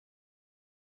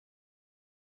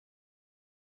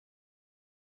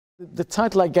The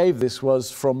title I gave this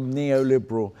was From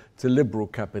Neoliberal to Liberal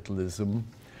Capitalism,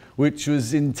 which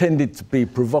was intended to be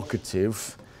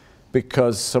provocative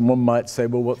because someone might say,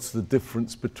 well, what's the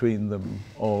difference between them?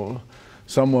 Or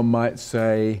someone might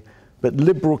say, but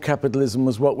liberal capitalism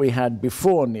was what we had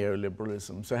before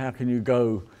neoliberalism, so how can you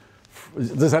go,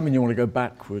 does that mean you want to go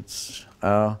backwards?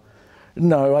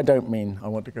 No, I don't mean I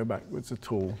want to go backwards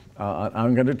at all.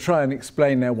 I'm going to try and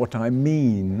explain now what I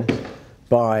mean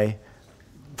by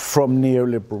from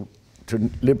neoliberal to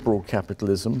liberal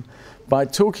capitalism by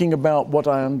talking about what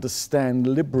I understand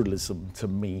liberalism to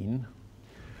mean,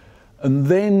 and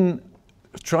then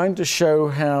trying to show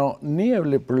how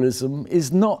neoliberalism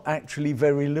is not actually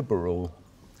very liberal.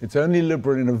 It's only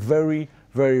liberal in a very,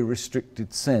 very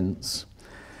restricted sense.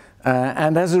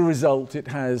 And as a result, it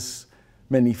has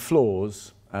many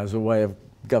flaws as a way of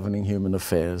governing human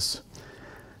affairs.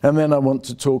 And then I want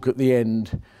to talk at the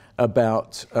end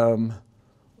about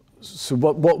so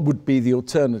what would be the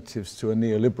alternatives to a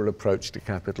neoliberal approach to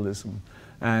capitalism,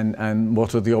 and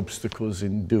what are the obstacles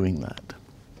in doing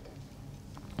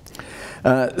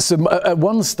that. So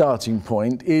one starting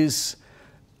point is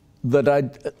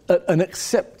that an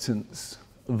acceptance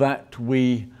that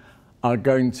we are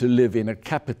going to live in a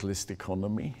capitalist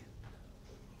economy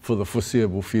for the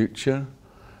foreseeable future,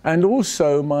 and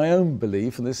also my own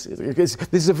belief, and this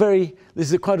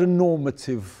is quite a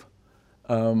normative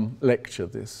lecture,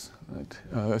 this.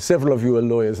 Right? Several of you are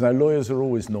lawyers. Now, lawyers are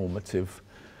always normative,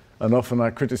 and often I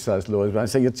criticize lawyers, but I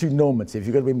say, you're too normative,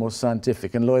 you've got to be more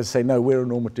scientific, and lawyers say, no, we're a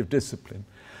normative discipline.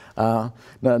 No,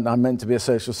 I'm meant to be a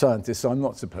social scientist, so I'm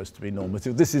not supposed to be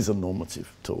normative. This is a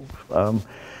normative talk.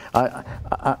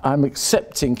 I'm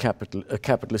accepting a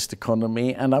capitalist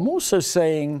economy, and I'm also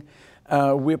saying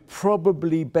we're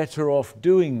probably better off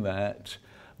doing that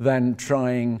than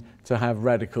trying to have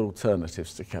radical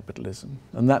alternatives to capitalism.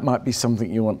 And that might be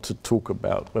something you want to talk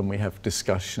about when we have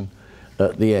discussion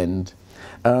at the end.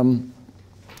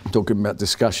 Talking about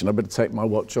discussion, I better take my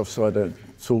watch off so I don't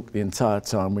talk the entire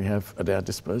time we have at our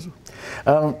disposal.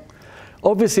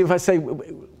 Obviously, if I say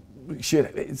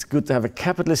it's good to have a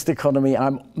capitalist economy,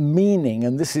 I'm meaning,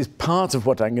 and this is part of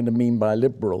what I'm going to mean by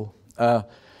liberal, a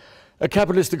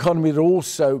capitalist economy that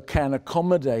also can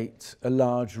accommodate a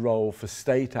large role for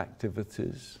state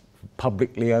activities,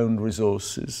 publicly owned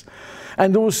resources,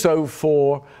 and also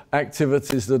for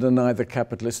activities that are neither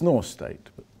capitalist nor state,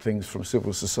 but things from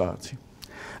civil society.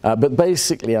 But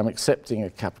basically, I'm accepting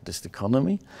a capitalist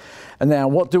economy. And now,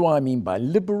 what do I mean by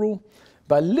liberal?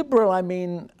 By liberal, I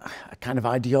mean a kind of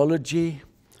ideology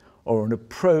or an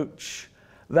approach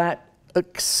that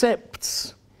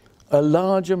accepts a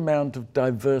large amount of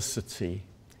diversity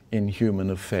in human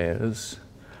affairs.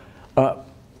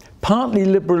 Partly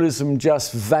liberalism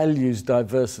just values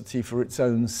diversity for its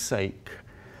own sake,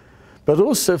 but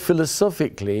also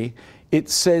philosophically, it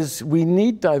says we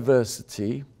need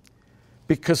diversity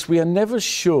because we are never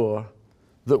sure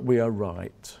that we are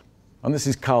right. And this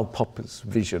is Karl Popper's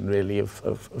vision, really, of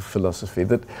philosophy,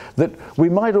 that we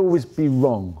might always be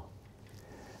wrong.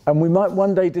 And we might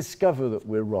one day discover that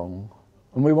we're wrong,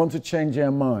 and we want to change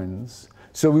our minds.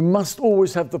 So we must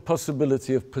always have the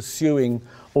possibility of pursuing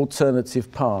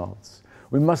alternative paths.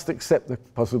 We must accept the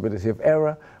possibility of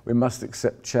error, we must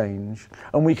accept change.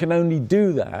 And we can only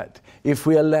do that if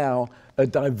we allow a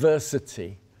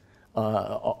diversity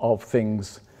of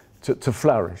things to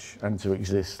flourish and to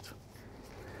exist.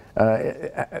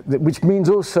 Which means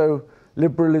also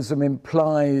liberalism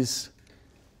implies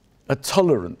a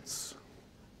tolerance,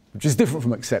 which is different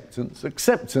from acceptance.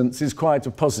 Acceptance is quite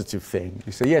a positive thing.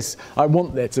 You say, yes, I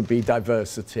want there to be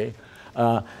diversity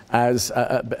as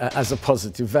a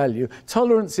positive value.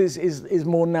 Tolerance is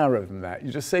more narrow than that.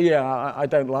 You just say, yeah, I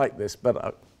don't like this,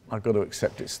 but I've got to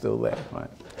accept it's still there.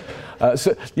 Right?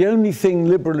 So the only thing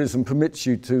liberalism permits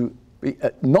you to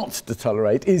not to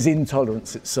tolerate is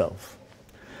intolerance itself.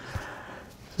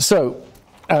 So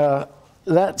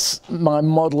that's my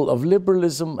model of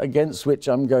liberalism against which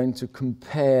I'm going to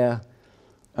compare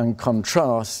and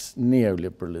contrast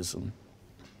neoliberalism.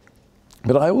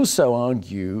 But I also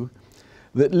argue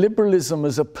that liberalism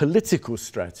as a political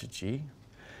strategy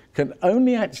can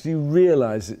only actually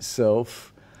realize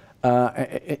itself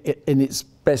in its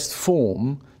best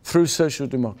form through social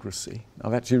democracy.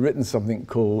 I've actually written something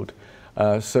called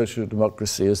Social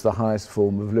Democracy as the Highest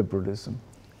Form of Liberalism.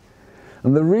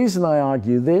 And the reason I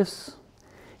argue this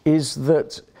is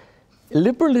that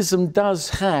liberalism does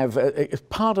have, as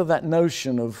part of that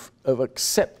notion of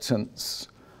acceptance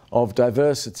of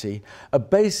diversity, a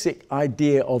basic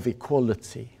idea of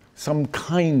equality, some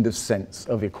kind of sense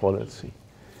of equality.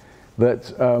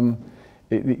 That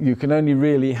You can only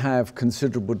really have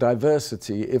considerable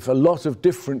diversity if a lot of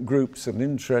different groups and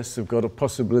interests have got a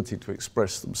possibility to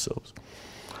express themselves.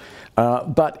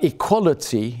 But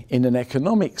equality in an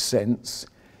economic sense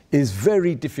is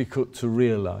very difficult to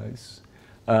realize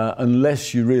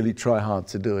unless you really try hard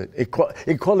to do it.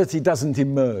 Equality doesn't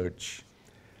emerge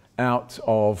out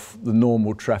of the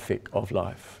normal traffic of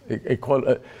life.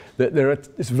 There are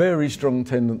very strong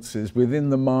tendencies within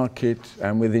the market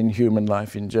and within human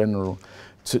life in general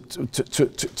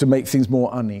to make things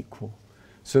more unequal.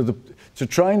 So to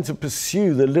trying to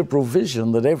pursue the liberal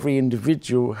vision that every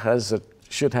individual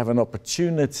should have an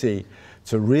opportunity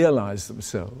to realize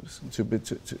themselves,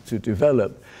 to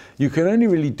develop, you can only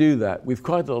really do that with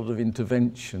quite a lot of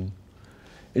intervention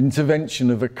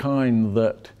of a kind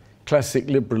that classic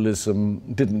liberalism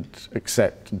didn't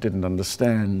accept and didn't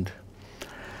understand.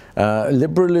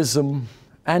 Liberalism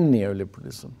and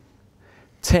neoliberalism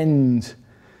tend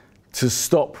to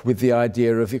stop with the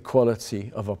idea of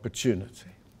equality of opportunity,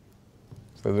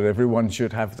 so that everyone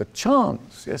should have the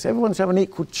chance, yes, everyone should have an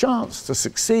equal chance to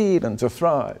succeed and to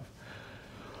thrive.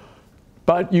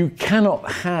 But you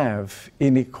cannot have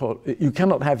equality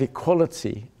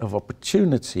of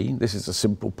opportunity, this is a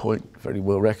simple point, very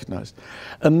well recognized,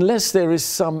 unless there is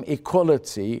some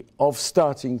equality of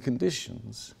starting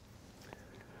conditions.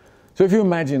 So if you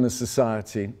imagine a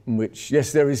society in which,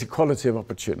 yes, there is equality of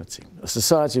opportunity, a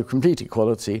society of complete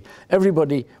equality, every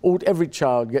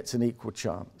child gets an equal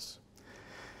chance.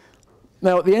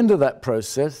 Now, at the end of that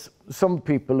process, some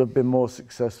people have been more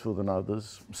successful than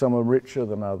others, some are richer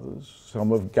than others,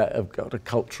 some have got a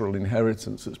cultural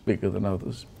inheritance that's bigger than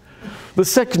others. The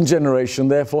second generation,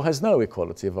 therefore, has no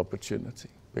equality of opportunity,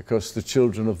 because the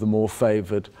children of the more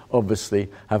favoured obviously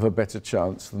have a better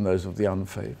chance than those of the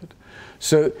unfavoured.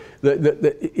 So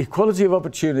the equality of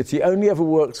opportunity only ever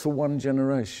works for one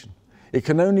generation. It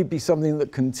can only be something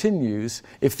that continues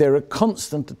if there are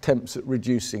constant attempts at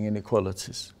reducing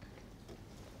inequalities.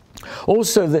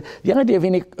 Also, the idea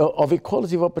of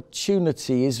equality of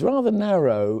opportunity is rather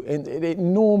narrow. It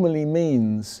normally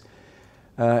means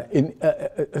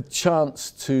a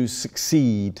chance to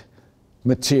succeed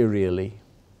materially.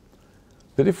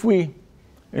 But if we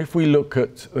look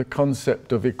at the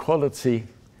concept of equality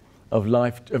of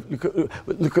life,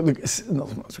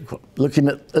 looking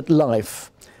at life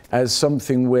as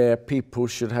something where people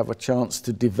should have a chance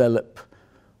to develop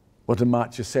what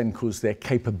Amartya Sen calls their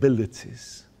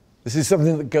capabilities. This is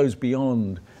something that goes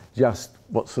beyond just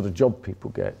what sort of job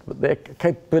people get, but their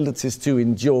capabilities to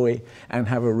enjoy and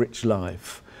have a rich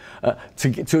life.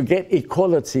 To get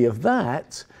equality of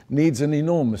that needs an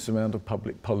enormous amount of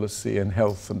public policy and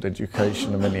health and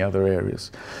education and many other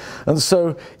areas. And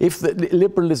so if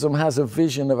liberalism has a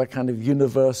vision of a kind of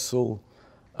universal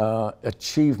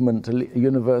achievement, a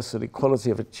universal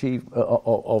equality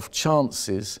of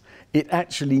chances, it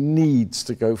actually needs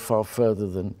to go far further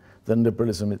than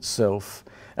liberalism itself,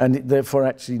 and it therefore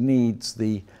actually needs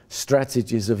the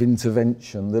strategies of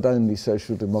intervention that only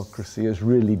social democracy has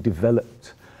really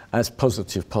developed as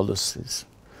positive policies.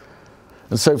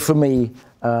 And so for me,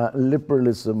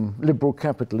 liberal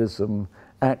capitalism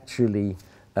actually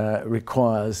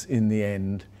requires, in the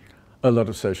end, a lot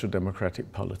of social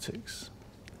democratic politics.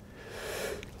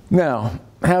 Now,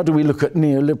 how do we look at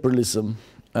neoliberalism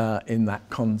in that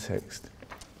context?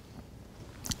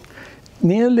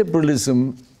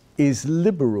 Neoliberalism is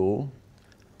liberal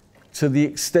to the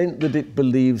extent that it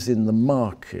believes in the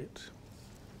market.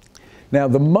 Now,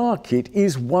 the market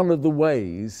is one of the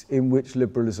ways in which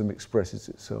liberalism expresses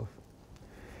itself.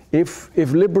 If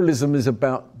liberalism is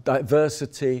about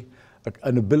diversity,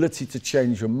 an ability to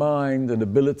change your mind, an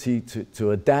ability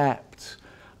to adapt,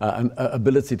 an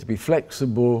ability to be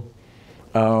flexible,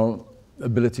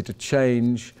 ability to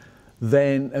change,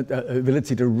 then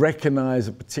ability to recognize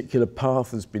a particular path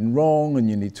has been wrong and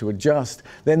you need to adjust,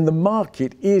 then the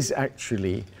market is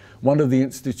actually one of the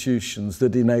institutions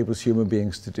that enables human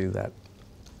beings to do that.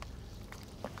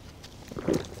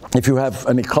 If you have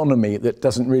an economy that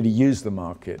doesn't really use the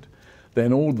market,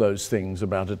 then all those things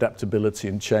about adaptability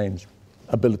and change,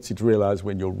 ability to realize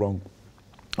when you're wrong,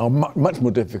 are much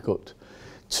more difficult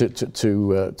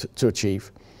to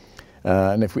achieve.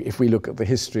 And if we look at the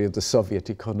history of the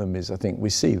Soviet economies, I think we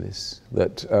see this,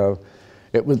 that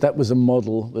that was a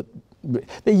model that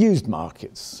they used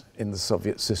markets in the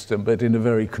Soviet system, but in a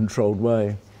very controlled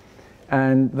way.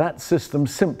 And that system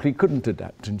simply couldn't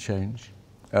adapt and change.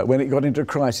 When it got into a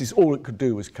crisis, all it could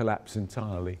do was collapse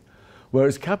entirely.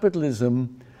 Whereas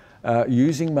capitalism,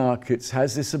 using markets,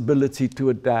 has this ability to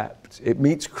adapt. It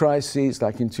meets crises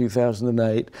like in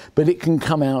 2008, but it can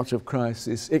come out of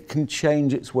crisis. It can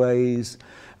change its ways.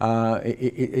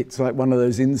 It's like one of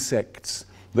those insects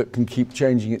that can keep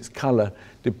changing its colour,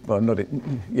 well,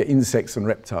 insects and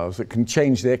reptiles that can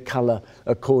change their colour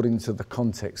according to the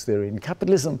context they're in.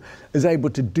 Capitalism is able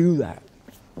to do that.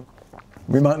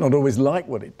 We might not always like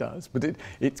what it does, but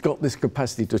it's got this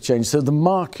capacity to change. So the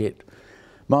market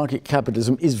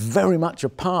capitalism is very much a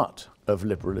part of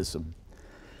liberalism.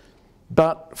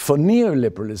 But for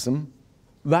neoliberalism,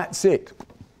 that's it.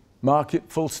 Market,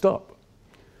 full stop.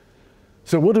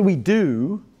 So what do we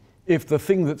do if the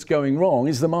thing that's going wrong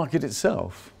is the market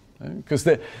itself? Because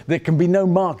there can be no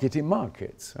market in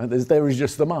markets. There is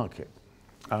just the market.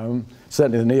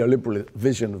 Certainly the neoliberal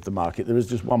vision of the market, there is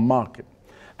just one market.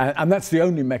 And that's the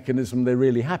only mechanism they're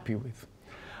really happy with.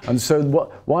 And so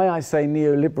why I say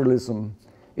neoliberalism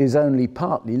is only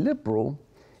partly liberal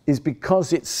is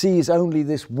because it sees only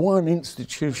this one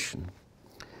institution.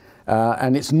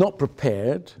 And it's not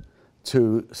prepared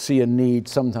to see a need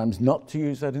sometimes not to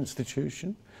use that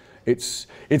institution. It's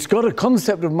got a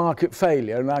concept of market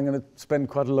failure, and I'm going to spend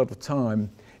quite a lot of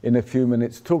time in a few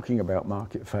minutes talking about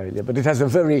market failure, but it has a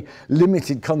very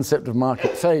limited concept of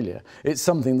market failure. It's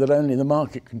something that only the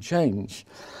market can change.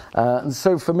 And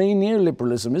so for me,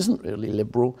 neoliberalism isn't really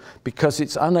liberal because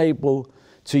it's unable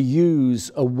to use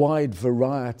a wide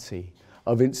variety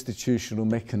of institutional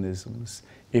mechanisms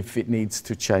if it needs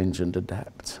to change and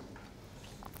adapt.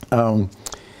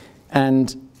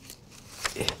 And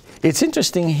it's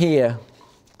interesting here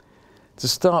to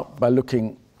start by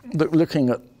looking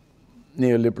at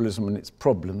neoliberalism and its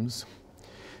problems,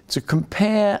 to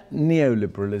compare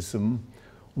neoliberalism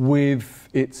with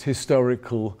its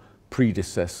historical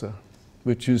predecessor,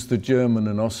 which is the German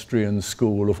and Austrian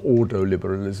school of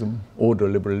ordoliberalism,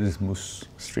 ordoliberalismus,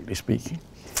 strictly speaking.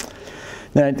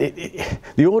 Now,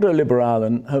 the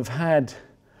Ordoliberalen have had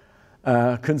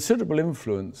considerable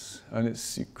influence, and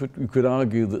you could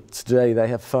argue that today they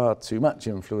have far too much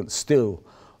influence still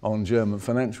on German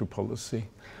financial policy,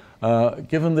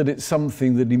 given that it's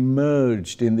something that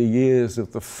emerged in the years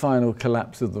of the final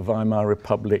collapse of the Weimar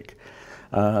Republic,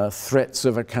 threats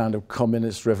of a kind of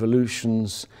communist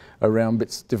revolutions around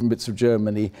different bits of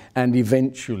Germany, and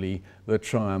eventually the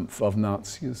triumph of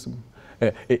Nazism.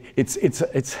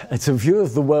 It's a view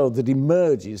of the world that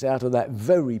emerges out of that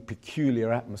very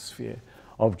peculiar atmosphere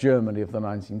of Germany of the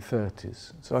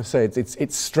 1930s. So I say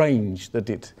it's strange that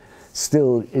it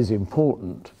still is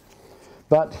important.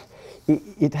 But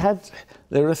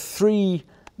there are three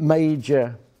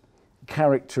major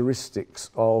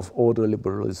characteristics of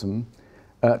ordoliberalism,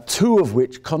 two of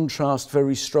which contrast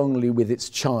very strongly with its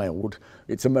child,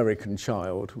 its American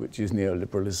child, which is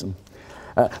neoliberalism.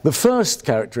 The first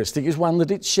characteristic is one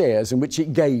that it shares and which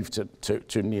it gave to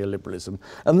neoliberalism,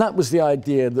 and that was the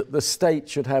idea that the state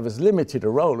should have as limited a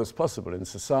role as possible in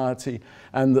society,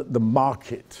 and that the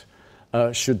market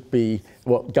should be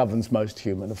what governs most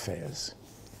human affairs.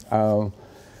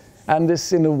 And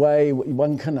this, in a way,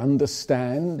 one can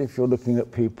understand if you're looking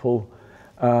at people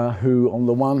who, on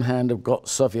the one hand, have got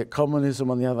Soviet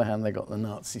communism, on the other hand, they got the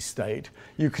Nazi state.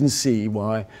 You can see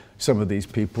why some of these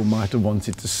people might have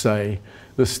wanted to say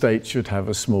the state should have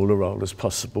as small a role as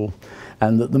possible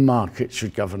and that the market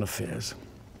should govern affairs.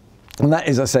 And that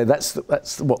is, I say, that's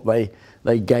what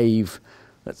they gave.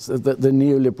 That's the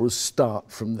neoliberals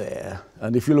start from there.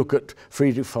 And if you look at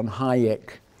Friedrich von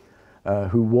Hayek,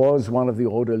 who was one of the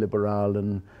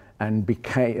Ordoliberalen, and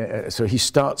became, so he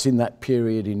starts in that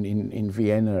period in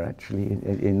Vienna, actually,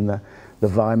 in the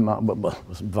Weimar, well, it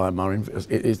wasn't Weimar,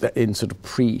 in sort of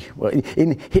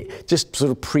just sort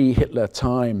of pre-Hitler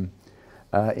time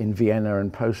in Vienna,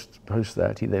 and post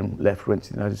that he then went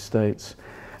to the United States,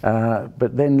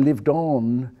 but then lived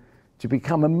on to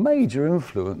become a major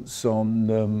influence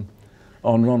on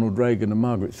Ronald Reagan and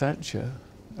Margaret Thatcher.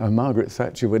 Margaret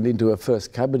Thatcher went into her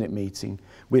first cabinet meeting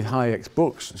with Hayek's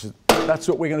books and said, that's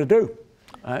what we're going to do.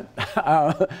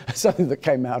 Something that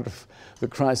came out of the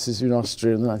crisis in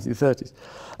Austria in the 1930s.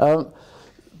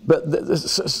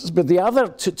 But the other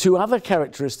two other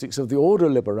characteristics of the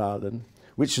Ordoliberalen,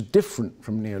 which are different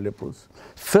from neoliberals,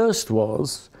 first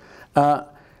was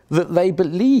that they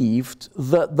believed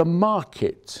that the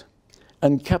market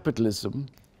and capitalism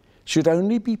should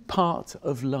only be part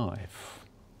of life.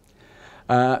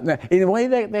 Now, in a way,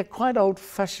 they're quite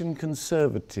old-fashioned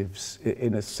conservatives,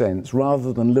 in a sense,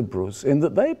 rather than liberals, in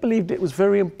that they believed it was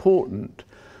very important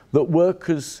that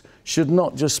workers should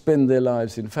not just spend their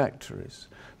lives in factories.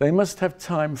 They must have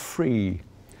time free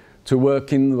to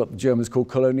work in what the Germans call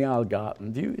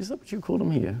Kolonialgarten. Is that what you call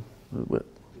them here?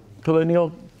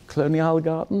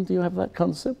 Kolonialgarten? Do you have that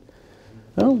concept?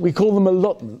 No? We call them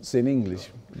allotments in English.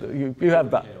 You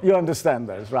have that. You understand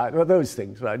those, right? Well, those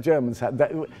things, right? Germans had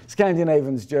that.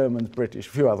 Scandinavians, Germans, British, a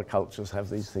few other cultures have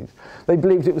these things. They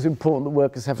believed it was important that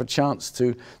workers have a chance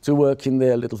to work in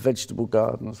their little vegetable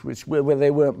gardens, where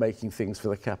they weren't making things for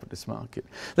the capitalist market.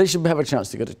 They should have a chance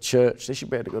to go to church. They should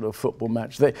be able to go to a football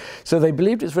match. So they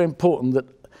believed it's very important that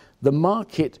the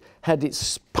market had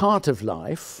its part of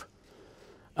life,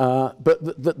 but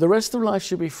the rest of life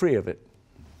should be free of it.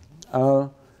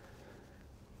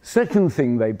 Second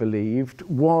thing they believed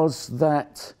was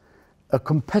that a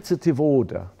competitive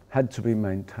order had to be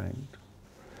maintained.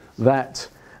 That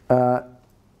the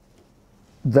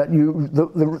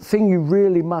thing you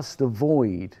really must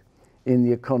avoid in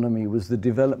the economy was the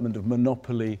development of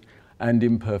monopoly and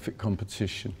imperfect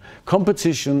competition.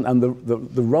 Competition and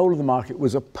the role of the market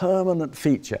was a permanent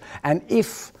feature. And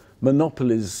if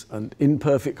monopolies and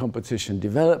imperfect competition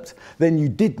developed, then you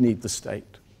did need the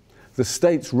state. The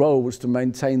state's role was to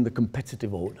maintain the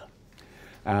competitive order.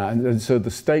 And so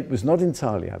the state was not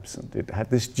entirely absent. It had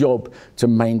this job to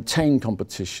maintain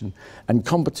competition, and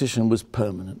competition was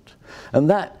permanent. And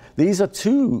these are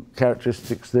two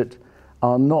characteristics that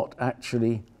are not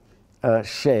actually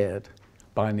shared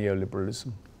by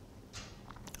neoliberalism.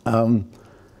 One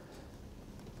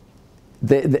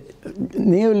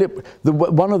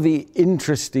of the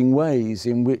interesting ways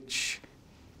in which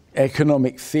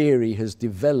economic theory has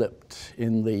developed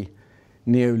in the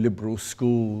neoliberal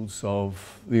schools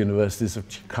of the universities of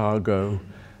Chicago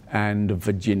and of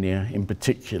Virginia in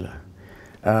particular,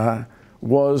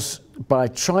 was by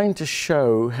trying to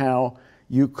show how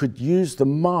you could use the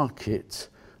market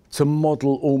to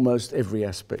model almost every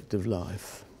aspect of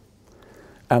life,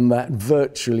 and that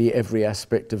virtually every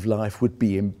aspect of life would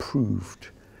be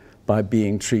improved by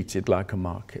being treated like a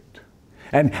market.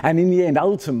 And in the end,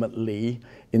 ultimately,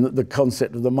 in the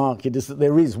concept of the market is that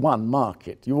there is one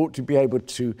market. You ought to be able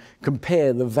to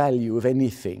compare the value of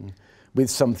anything with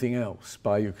something else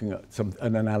by looking at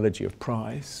an analogy of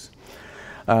price.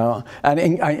 And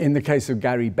in the case of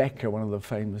Gary Becker, one of the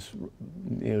famous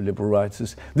neoliberal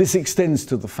writers, this extends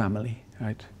to the family,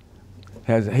 right?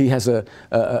 He has a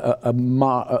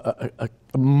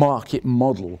market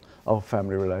model of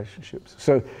family relationships.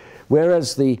 So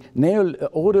whereas the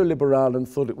ordoliberalen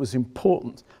thought it was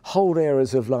important, whole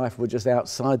areas of life were just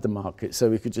outside the market, so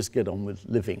we could just get on with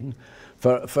living.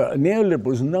 For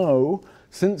neoliberals, no,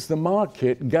 since the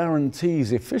market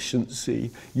guarantees efficiency,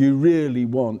 you really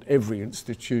want every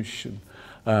institution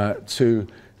to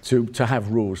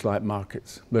have rules like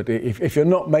markets. But if you're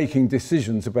not making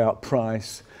decisions about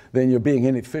price, then you're being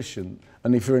inefficient.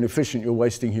 And if you're inefficient, you're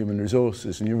wasting human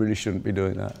resources, and you really shouldn't be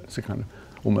doing that. It's a kind of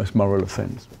almost moral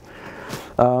offense.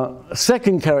 A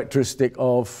second characteristic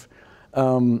of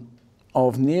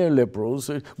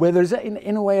neoliberals, where there's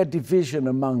in a way a division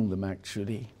among them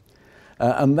actually,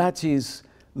 and that is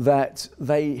that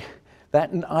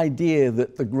an idea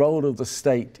that the role of the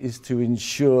state is to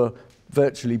ensure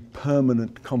virtually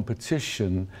permanent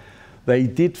competition, they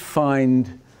did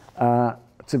find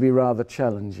to be rather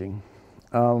challenging.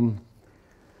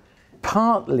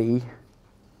 Partly,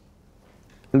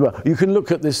 well, you can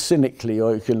look at this cynically,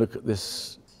 or you can look at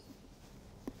this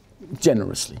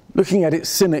generously. Looking at it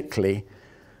cynically,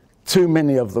 too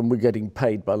many of them were getting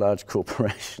paid by large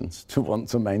corporations to want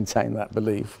to maintain that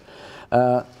belief.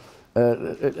 And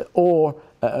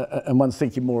one's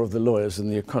thinking more of the lawyers than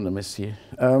the economists here.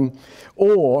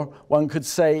 Or one could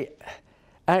say,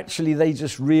 actually, they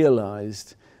just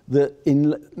realized that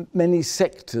in many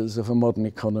sectors of a modern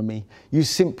economy, you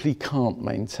simply can't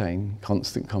maintain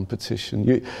constant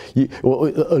competition,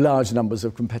 or large numbers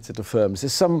of competitor firms.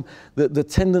 There's the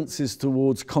tendencies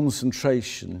towards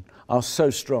concentration are so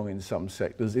strong in some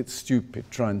sectors, it's stupid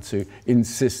trying to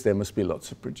insist there must be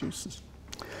lots of producers.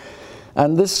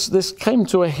 And this came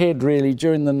to a head really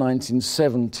during the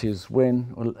 1970s,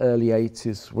 or early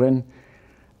 80s, when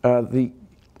the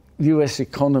US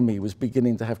economy was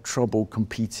beginning to have trouble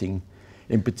competing,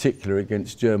 in particular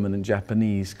against German and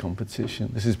Japanese competition.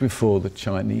 This is before the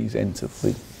Chinese entered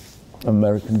the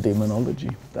American demonology.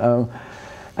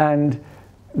 And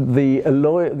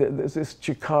there's this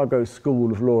Chicago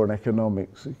School of Law and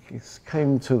Economics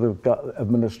came to the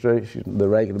administration, the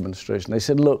Reagan administration. They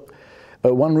said, look,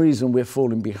 one reason we're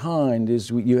falling behind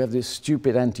is you have this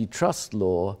stupid antitrust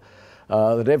law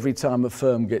that every time a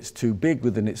firm gets too big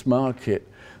within its market,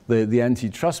 the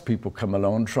antitrust people come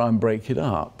along and try and break it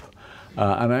up.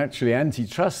 And actually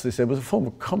antitrust, they said, was a form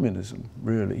of communism,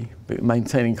 really.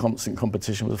 Maintaining constant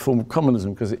competition was a form of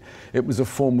communism because it was a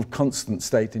form of constant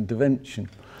state intervention.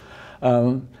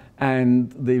 And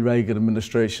And the Reagan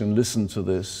administration listened to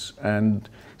this, and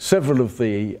several of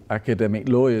the academic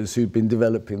lawyers who'd been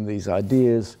developing these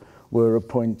ideas were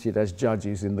appointed as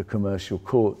judges in the commercial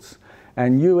courts.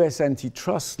 And US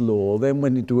antitrust law then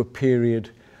went into a period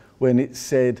when it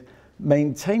said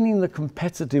maintaining the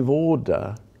competitive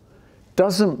order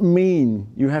doesn't mean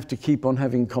you have to keep on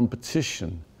having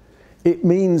competition. It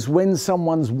means when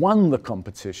someone's won the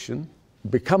competition,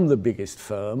 become the biggest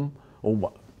firm, or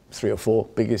what, 3 or 4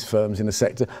 biggest firms in a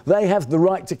sector, they have the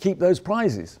right to keep those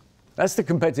prizes. That's the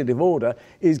competitive order,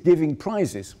 is giving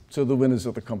prizes to the winners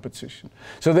of the competition.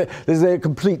 So there's a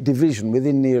complete division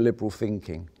within neoliberal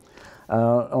thinking.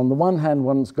 On the one hand,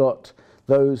 one's got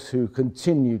those who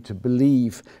continue to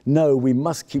believe, no, we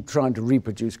must keep trying to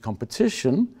reproduce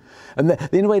competition. And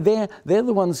in a way, they're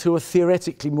the ones who are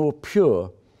theoretically more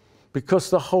pure, because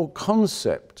the whole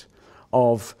concept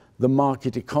of the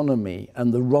market economy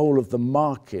and the role of the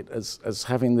market as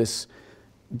having this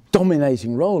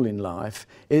dominating role in life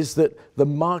is that the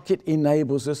market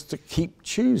enables us to keep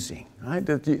choosing. Right?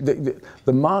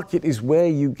 The market is where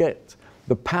you get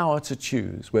the power to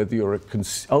choose, whether you're an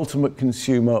ultimate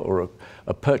consumer or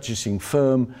a purchasing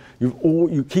firm.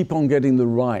 You keep on getting the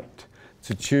right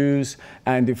to choose,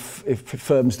 and if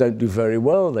firms don't do very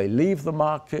well, they leave the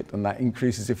market, and that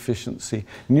increases efficiency.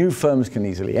 New firms can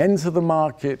easily enter the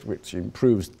market, which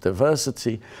improves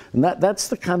diversity, and that's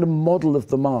the kind of model of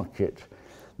the market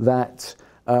that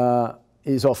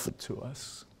is offered to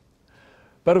us.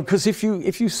 But of course, if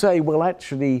you say, well,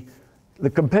 actually, the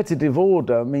competitive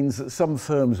order means that some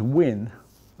firms win,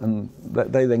 and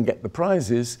that they then get the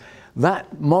prizes,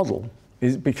 that model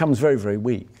becomes very, very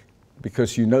weak,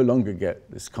 because you no longer get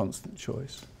this constant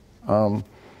choice. So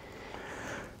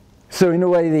in a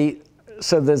way,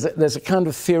 there's a kind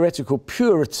of theoretical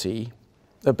purity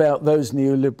about those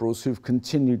neoliberals who've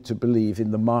continued to believe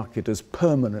in the market as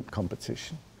permanent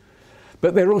competition.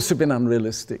 But they've also been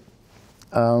unrealistic.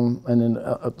 And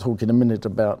I'll talk in a minute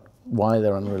about why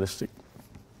they're unrealistic.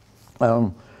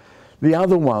 The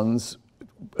other ones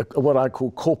are what I call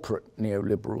corporate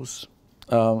neoliberals,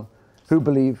 who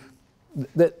believe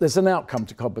that there's an outcome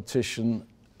to competition.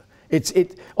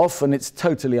 Often it's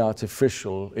totally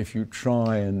artificial if you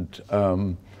try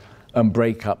and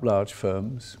break up large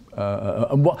firms,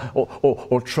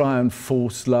 or try and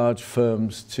force large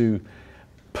firms to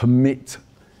permit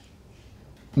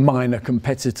minor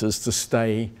competitors to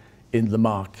stay in the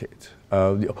market.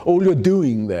 All you're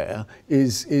doing there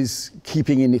is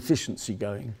keeping inefficiency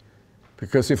going.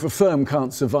 Because if a firm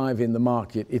can't survive in the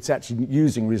market, it's actually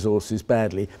using resources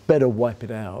badly. Better wipe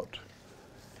it out.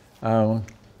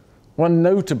 One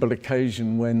notable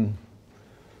occasion when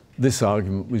this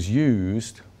argument was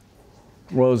used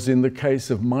was in the case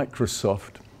of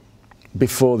Microsoft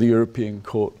before the European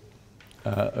Court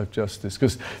of Justice.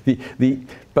 Because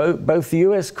both the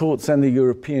US courts and the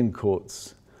European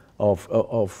courts of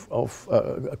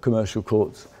commercial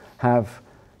courts have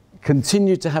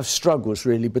continue to have struggles,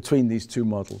 really, between these two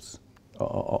models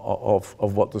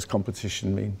of what does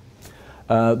competition mean.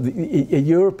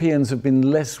 Europeans have been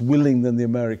less willing than the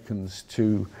Americans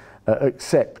to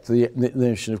accept the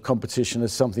notion of competition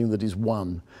as something that is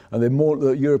won. And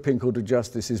the European Court of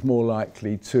Justice is more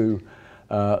likely to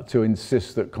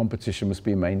insist that competition must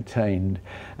be maintained.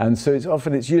 And so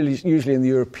it's usually in the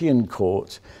European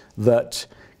Court that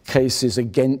cases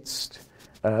against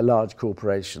large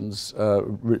corporations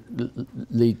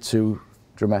lead to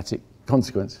dramatic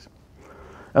consequences.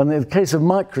 And in the case of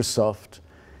Microsoft,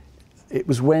 it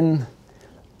was when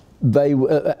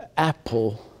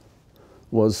Apple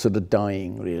was sort of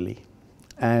dying, really.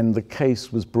 And the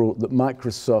case was brought that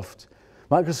Microsoft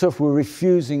were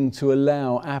refusing to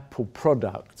allow Apple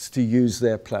products to use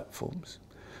their platforms.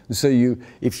 And so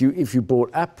if you bought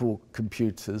Apple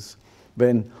computers,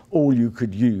 then all you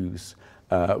could use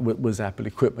was Apple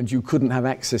equipment. You couldn't have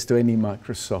access to any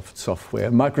Microsoft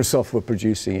software. Microsoft were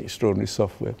producing extraordinary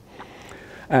software.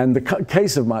 And the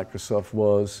case of Microsoft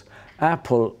was,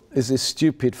 Apple is this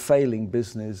stupid, failing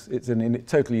business. It's a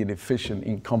totally inefficient,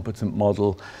 incompetent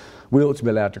model. We ought to be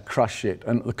allowed to crush it.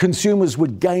 And the consumers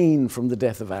would gain from the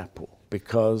death of Apple,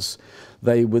 because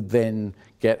they would then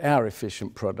get our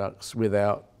efficient products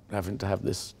without having to have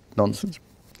this nonsense.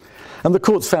 And the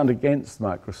courts found against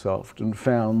Microsoft and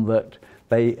found that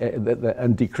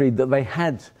and decreed that they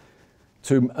had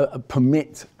to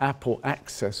permit Apple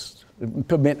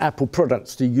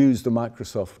products to use the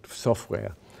Microsoft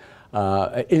software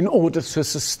in order to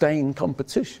sustain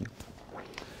competition.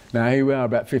 Now, here we are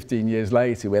about 15 years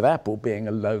later with Apple being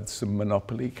a loathsome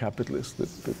monopoly capitalist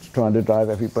that's trying to drive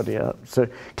everybody out. So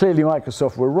clearly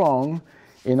Microsoft were wrong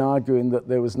in arguing that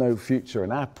there was no future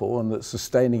in Apple and that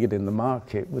sustaining it in the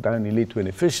market would only lead to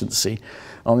inefficiency.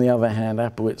 On the other hand,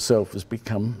 Apple itself has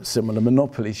become a similar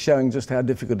monopoly, showing just how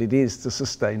difficult it is to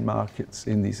sustain markets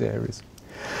in these areas.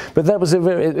 But that was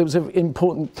it was an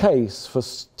important case for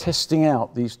testing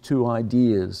out these two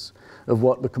ideas of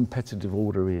what the competitive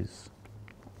order is.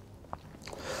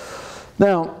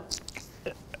 Now,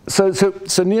 so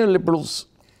neoliberals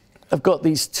have got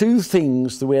these two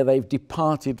things where they've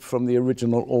departed from the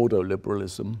original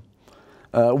ordoliberalism.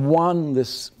 One,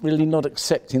 this really not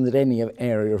accepting that any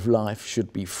area of life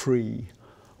should be free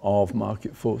of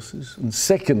market forces. And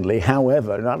secondly,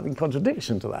 however, not in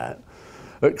contradiction to that,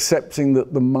 accepting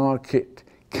that the market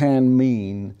can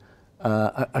mean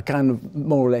a kind of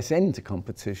more or less end to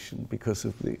competition because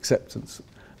of the acceptance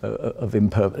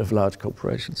of large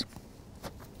corporations.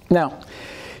 Now,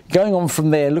 going on from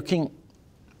there, looking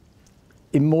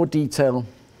in more detail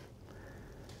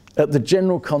at the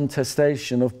general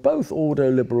contestation of both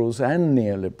ordoliberals and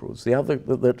neoliberals,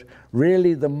 that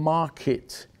really the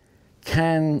market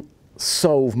can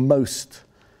solve most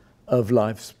of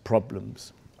life's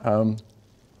problems. And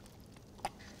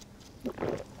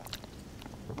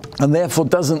therefore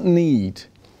doesn't need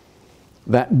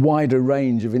that wider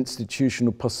range of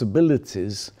institutional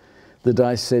possibilities that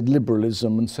I said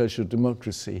liberalism and social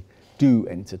democracy do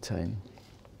entertain.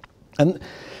 And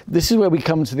this is where we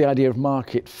come to the idea of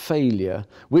market failure,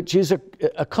 which is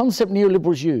a concept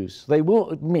neoliberals use. They will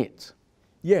admit,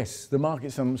 yes, the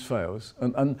market sometimes fails,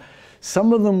 and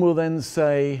some of them will then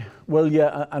say, well,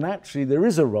 yeah, and actually there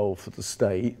is a role for the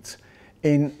state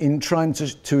in trying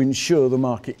to ensure the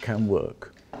market can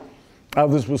work.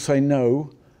 Others will say,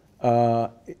 no,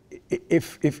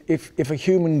 if a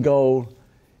human goal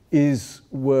is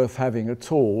worth having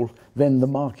at all, then the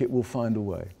market will find a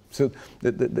way. So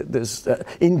there's,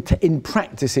 in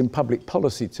practice, in public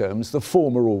policy terms, the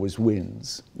former always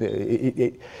wins.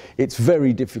 It's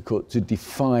very difficult to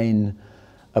define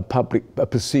a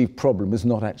perceived problem as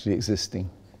not actually existing.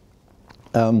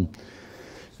 And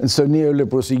so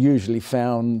neoliberals are usually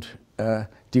found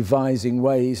devising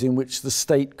ways in which the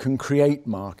state can create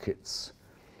markets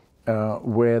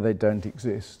where they don't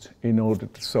exist in order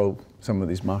to solve some of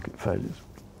these market failures.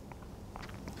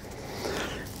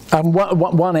 And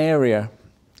one area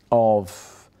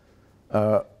of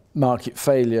market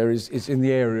failure is in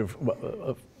the area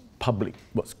of public,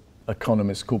 what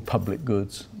economists call public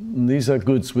goods. And these are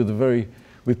goods with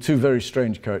two very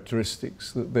strange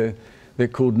characteristics. That they're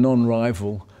called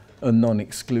non-rival and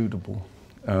non-excludable.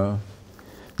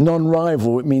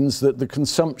 Non-rival, it means that the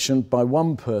consumption by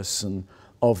one person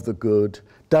of the good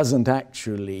doesn't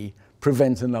actually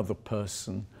prevent another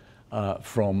person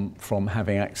from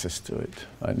having access to it.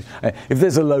 And if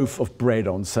there's a loaf of bread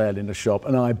on sale in a shop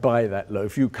and I buy that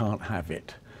loaf, you can't have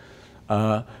it.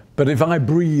 But if I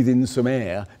breathe in some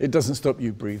air, it doesn't stop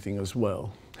you breathing as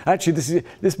well. Actually,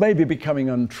 this may be becoming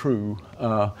untrue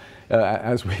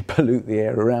as we pollute the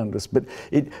air around us. But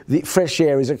the fresh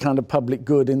air is a kind of public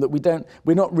good in that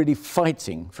we're not really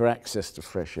fighting for access to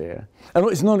fresh air. And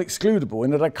it's non-excludable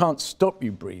in that I can't stop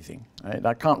you breathing. Right?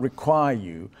 I can't require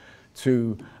you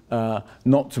to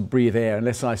not to breathe air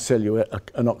unless I sell you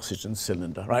an oxygen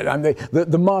cylinder, right? And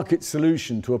the market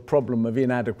solution to a problem of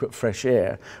inadequate fresh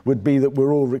air would be that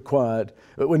we're all required,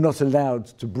 that we're not allowed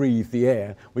to breathe the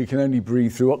air. We can only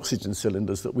breathe through oxygen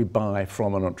cylinders that we buy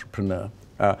from an entrepreneur.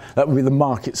 That would be the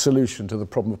market solution to the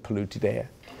problem of polluted air.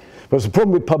 But the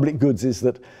problem with public goods is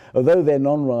that although they're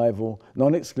non-rival,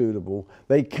 non-excludable,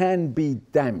 they can be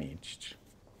damaged.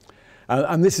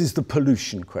 And this is the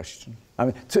pollution question. I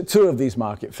mean, two of these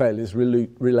market failures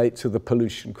relate to the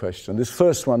pollution question. This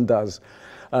first one does.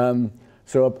 So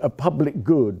a public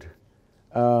good,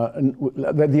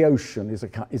 the ocean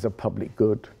is a public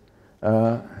good.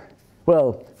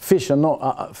 Well, fish are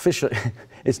not.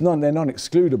 They're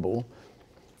non-excludable,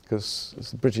 because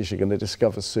as the British are going to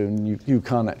discover soon, you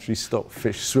can't actually stop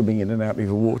fish swimming in and out of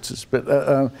your waters. But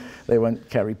they won't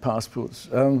carry passports.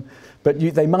 But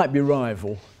they might be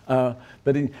rival.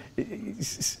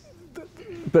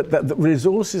 But the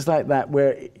resources like that,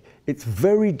 where it's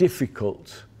very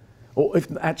difficult, or if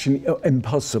actually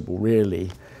impossible, really,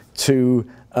 to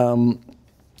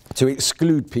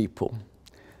exclude people,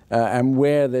 and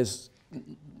where it's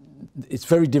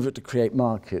very difficult to create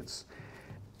markets.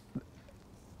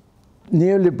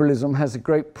 Neoliberalism has a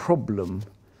great problem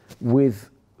with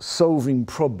solving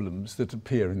problems that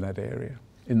appear in that area,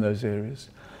 in those areas,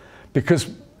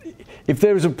 because if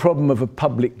there is a problem of a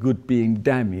public good being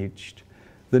damaged,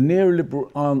 the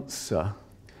neoliberal answer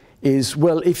is,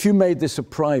 well, if you made this a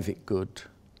private good,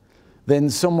 then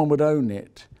someone would own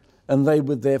it, and they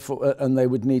would therefore, and they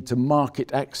would need to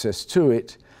market access to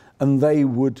it, and they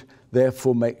would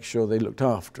therefore make sure they looked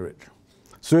after it.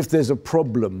 So if there's a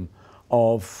problem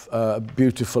of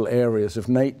beautiful areas of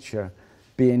nature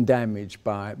being damaged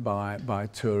by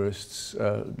tourists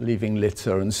leaving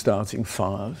litter and starting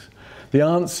fires, the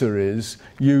answer is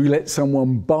you let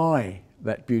someone buy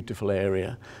that beautiful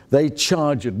area, they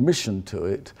charge admission to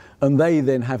it, and they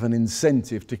then have an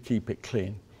incentive to keep it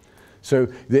clean. So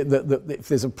if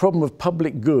there's a problem of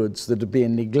public goods that are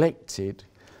being neglected,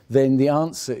 then the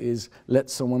answer is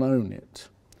let someone own it.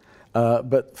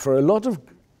 But for a lot of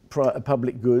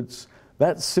public goods,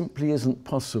 that simply isn't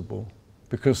possible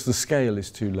because the scale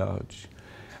is too large.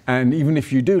 And even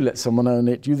if you do let someone own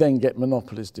it, you then get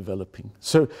monopolies developing.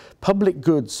 So public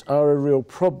goods are a real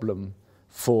problem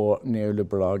for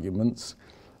neoliberal arguments.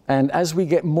 And as we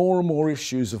get more and more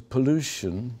issues of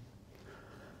pollution,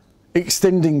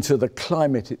 extending to the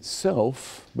climate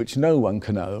itself, which no one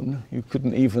can own, you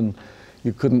couldn't even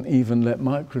let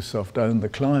Microsoft own the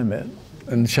climate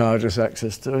and charge us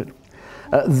access to it,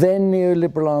 then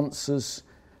neoliberal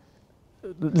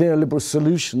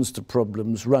solutions to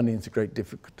problems run into great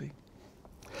difficulty.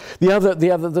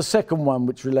 The second one,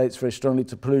 which relates very strongly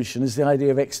to pollution, is the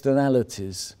idea of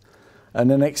externalities. And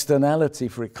an externality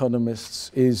for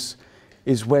economists is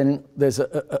when there's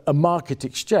a market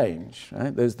exchange.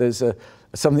 Right? There's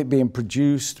something being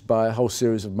produced by a whole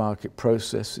series of market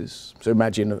processes. So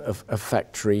imagine a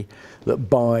factory that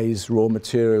buys raw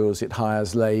materials, it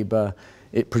hires labour,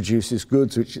 it produces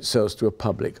goods which it sells to a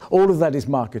public. All of that is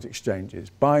market exchanges,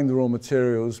 buying the raw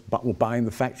materials, or buying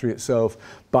the factory itself,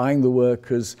 buying the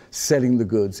workers, selling the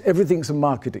goods. Everything's a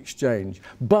market exchange.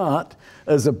 But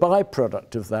as a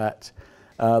byproduct of that,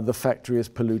 the factory is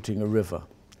polluting a river.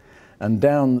 And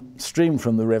downstream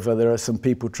from the river, there are some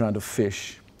people trying to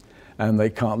fish, and they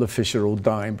can't, the fish are all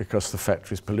dying because the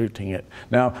factory is polluting it.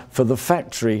 Now, for the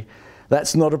factory,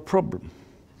 that's not a problem,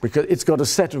 because it's got a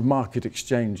set of market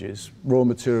exchanges, raw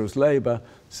materials, labour,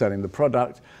 selling the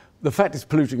product. The fact it's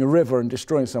polluting a river and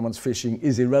destroying someone's fishing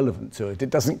is irrelevant to it.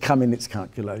 It doesn't come in its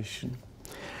calculation.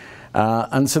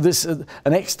 And so this, an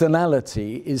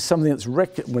externality is something that's,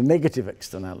 well, negative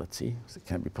externality, so it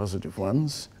can be positive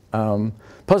ones.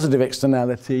 Positive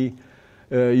externality,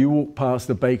 you walk past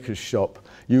a baker's shop,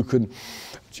 you can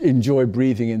enjoy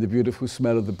breathing in the beautiful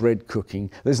smell of the bread cooking.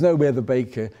 There's nowhere the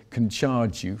baker can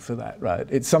charge you for that, right?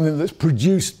 It's something that's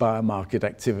produced by a market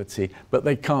activity, but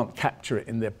they can't capture it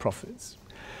in their profits.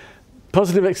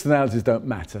 Positive externalities don't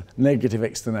matter. Negative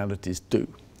externalities do.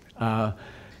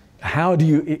 How do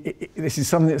you, this is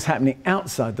something that's happening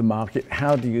outside the market,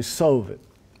 how do you solve it?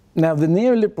 Now, the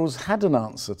neoliberals had an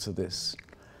answer to this,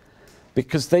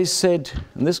 because they said,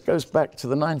 and this goes back to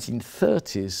the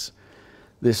 1930s,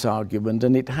 this argument,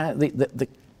 and it had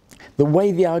the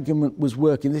way the argument was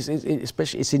working, this is,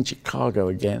 especially it's in Chicago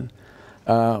again,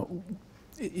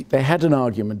 they had an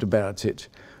argument about it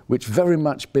which very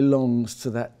much belongs to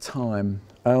that time.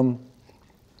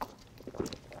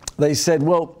 They said,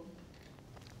 well,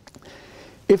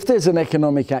 if there's an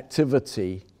economic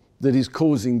activity that is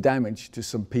causing damage to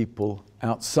some people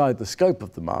outside the scope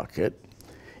of the market,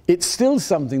 it's still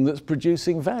something that's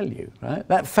producing value, right?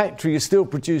 That factory is still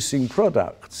producing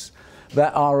products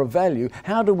that are of value.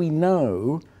 How do we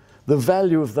know the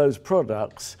value of those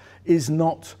products is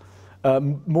not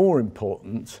more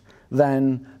important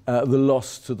than the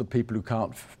loss to the people who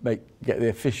can't get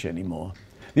their fish anymore?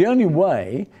 The only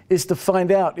way is to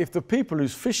find out if the people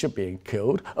whose fish are being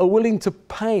killed are willing to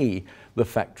pay the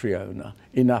factory owner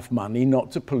enough money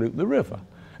not to pollute the river.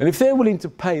 And if they're willing to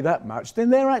pay that much, then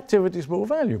their activity is more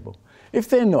valuable. If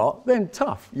they're not, then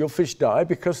tough, your fish die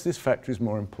because this factory is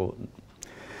more important.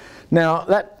 Now,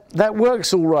 that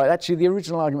works all right. Actually, the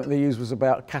original argument they used was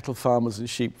about cattle farmers and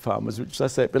sheep farmers, which I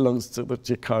say belongs to the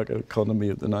Chicago economy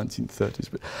of the 1930s.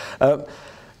 But,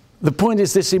 the point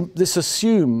is this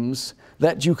assumes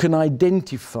that you can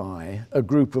identify a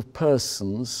group of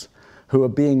persons who are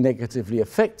being negatively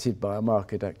affected by a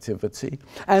market activity,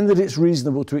 and that it's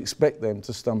reasonable to expect them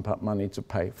to stump up money to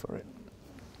pay for it.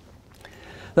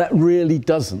 That really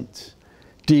doesn't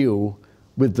deal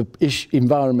with the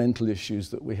environmental issues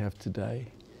that we have today,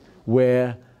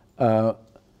 where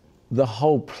the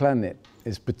whole planet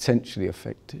is potentially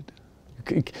affected.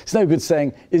 It's no good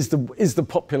saying, is the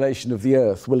population of the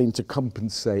Earth willing to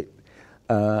compensate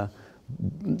the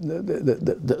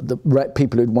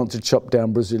people who'd want to chop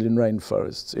down Brazilian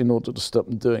rainforests in order to stop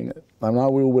them doing it? And are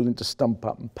we all willing to stump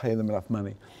up and pay them enough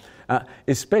money?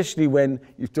 Especially when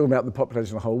you're talking about the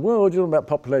population of the whole world, you're talking about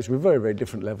population with very, very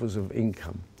different levels of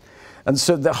income. And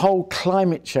so the whole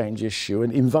climate change issue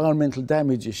and environmental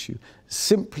damage issue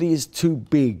simply is too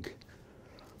big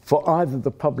for either the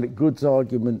public goods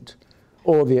argument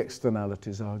or the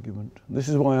externalities argument. This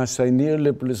is why I say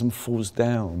neoliberalism falls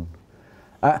down.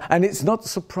 And it's not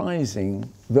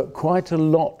surprising that quite a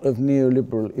lot of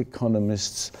neoliberal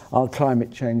economists are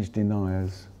climate change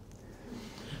deniers.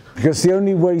 Because the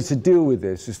only way to deal with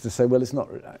this is to say, well, it's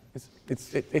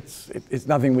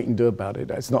nothing we can do about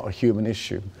it. It's not a human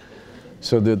issue.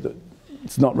 So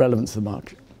it's not relevant to the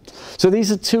market. So these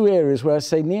are two areas where I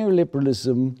say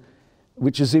neoliberalism,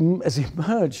 which has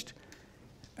emerged,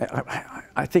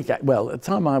 I think, well, at the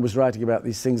time I was writing about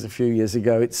these things a few years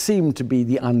ago, it seemed to be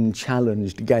the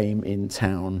unchallenged game in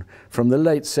town from the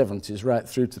late 70s right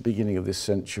through to the beginning of this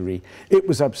century. It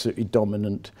was absolutely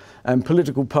dominant, and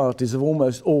political parties of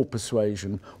almost all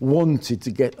persuasion wanted to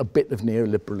get a bit of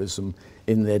neoliberalism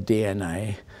in their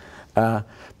DNA.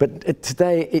 But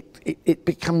today it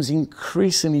becomes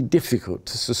increasingly difficult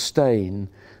to sustain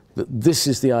that this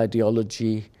is the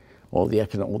ideology or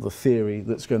the theory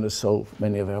that's going to solve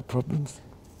many of our problems.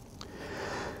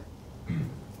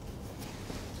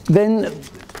 Then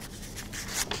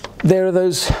there are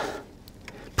those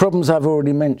problems I've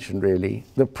already mentioned, really.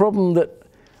 The problem that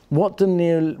what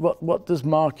does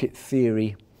market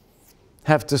theory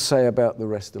have to say about the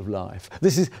rest of life?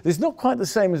 This is not quite the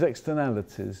same as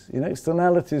externalities. You know,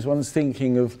 externalities, one's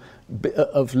thinking of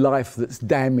life that's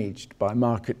damaged by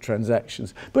market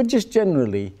transactions, but just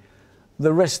generally,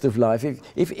 the rest of life.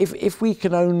 If we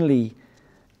can only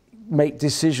make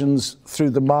decisions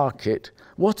through the market,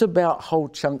 what about whole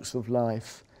chunks of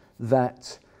life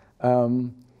that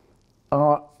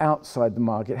are outside the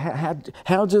market?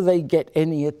 How do they get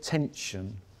any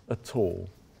attention at all?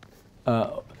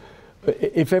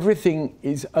 If everything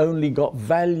is only got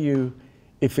value,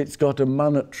 if it's got a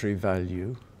monetary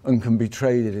value and can be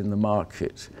traded in the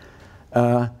market,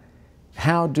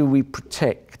 how do we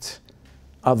protect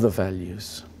other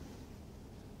values?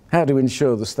 How do we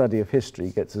ensure the study of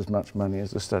history gets as much money as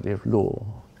the study of law,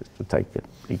 just to take an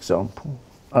example?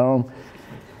 How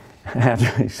do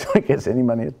it gets any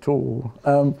money at all?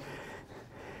 And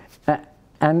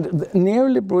the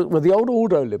neoliberal, well, the old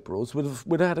ordo-liberals would have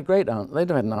had a great answer. They'd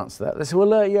have had an answer to that. They said,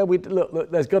 well, yeah,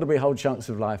 look, there's got to be whole chunks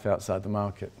of life outside the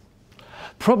market.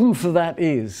 Problem for that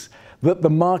is that the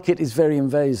market is very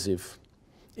invasive.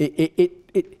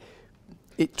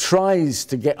 It tries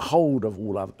to get hold of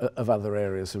all of other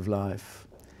areas of life.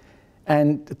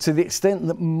 And to the extent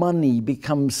that money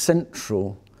becomes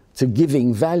central to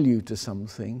giving value to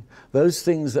something, those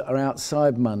things that are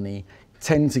outside money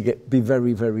tend to be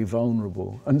very, very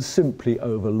vulnerable and simply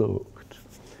overlooked.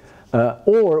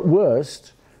 Or at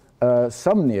worst,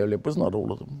 some neoliberals, not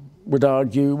all of them, would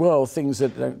argue, well, things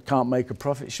that can't make a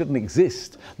profit shouldn't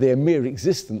exist. Their mere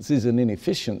existence is an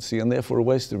inefficiency and therefore a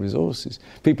waste of resources.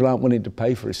 People aren't willing to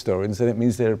pay for historians, then it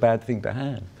means they're a bad thing to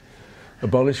have.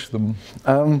 Abolish them.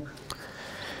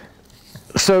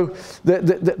 So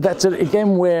that's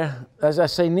again where, as I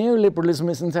say, neoliberalism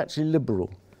isn't actually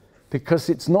liberal, because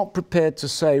it's not prepared to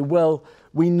say, well,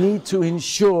 we need to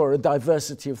ensure a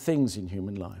diversity of things in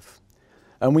human life.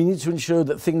 And we need to ensure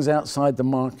that things outside the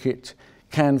market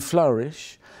can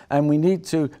flourish, and we need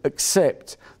to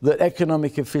accept that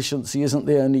economic efficiency isn't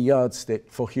the only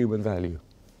yardstick for human value.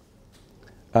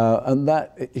 And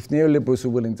that, if neoliberals are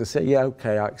willing to say, yeah,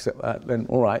 okay, I accept that, then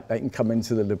all right, they can come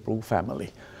into the liberal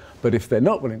family. But if they're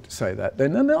not willing to say that,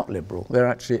 then they're not liberal. They're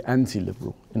actually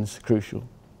anti-liberal in this crucial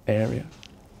area.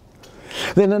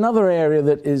 Then another area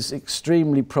that is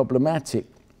extremely problematic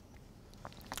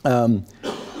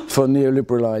for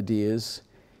neoliberal ideas,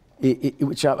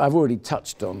 which I've already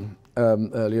touched on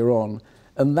earlier on,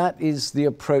 and that is the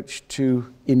approach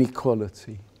to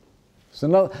inequality.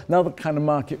 So another kind of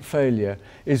market failure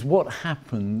is what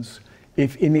happens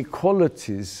if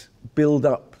inequalities build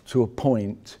up to a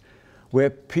point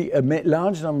where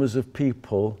large numbers of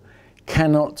people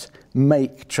cannot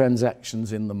make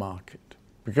transactions in the market.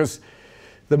 Because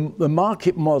the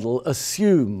market model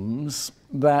assumes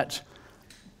that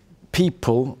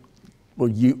people,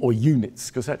 or units,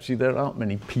 because actually there aren't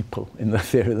many people in the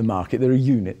theory of the market, there are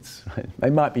units. Right? They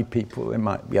might be people, they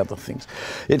might be other things.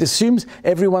 It assumes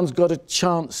everyone's got a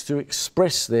chance to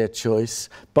express their choice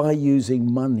by using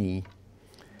money.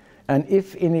 And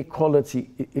if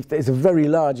there's a very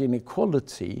large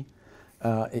inequality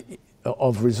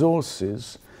of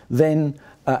resources, then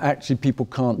actually people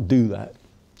can't do that.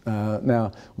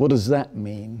 Now, what does that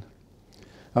mean?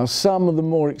 Now, some of the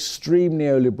more extreme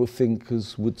neoliberal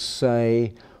thinkers would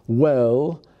say,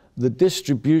 well, the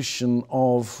distribution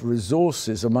of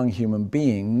resources among human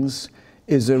beings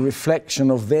is a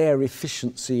reflection of their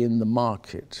efficiency in the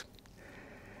market.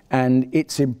 And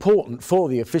it's important for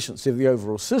the efficiency of the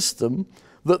overall system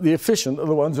that the efficient are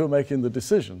the ones who are making the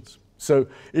decisions. So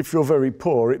if you're very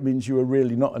poor, it means you are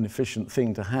really not an efficient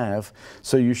thing to have,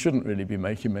 so you shouldn't really be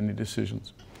making many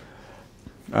decisions.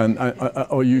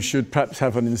 Or you should perhaps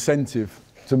have an incentive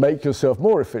to make yourself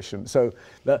more efficient. So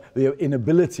the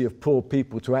inability of poor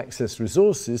people to access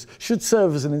resources should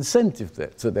serve as an incentive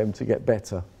to them to get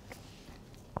better.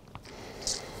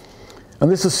 And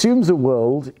this assumes a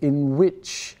world in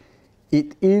which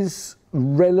it is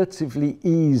relatively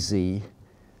easy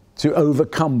to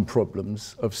overcome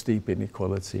problems of steep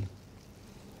inequality.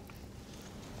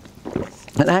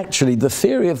 And actually, the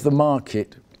theory of the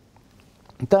market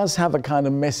does have a kind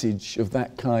of message of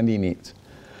that kind in it,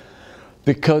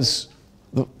 because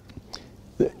the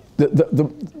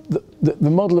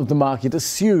model of the market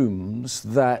assumes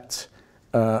that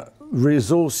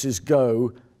resources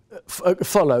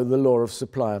follow the law of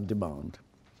supply and demand.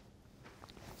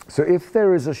 So if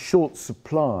there is a short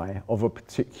supply of a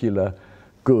particular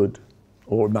good,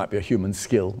 or it might be a human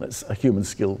skill. That's a human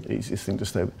skill, easiest thing to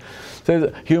say.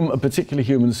 So a particular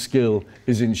human skill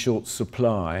is in short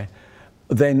supply,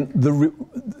 then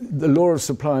the law of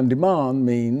supply and demand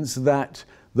means that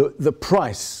the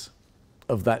price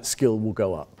of that skill will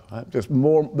go up. Right?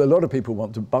 A lot of people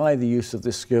want to buy the use of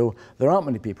this skill. There aren't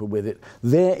many people with it.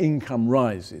 Their income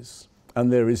rises,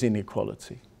 and there is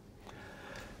inequality.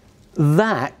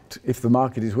 That, if the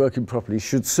market is working properly,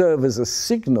 should serve as a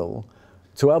signal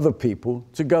to other people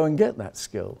to go and get that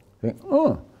skill. Think,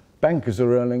 oh, bankers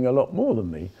are earning a lot more than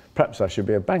me. Perhaps I should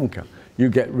be a banker. You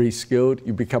get reskilled,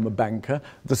 you become a banker.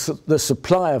 The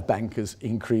supply of bankers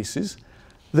increases.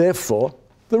 Therefore,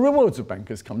 the rewards of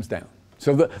bankers comes down.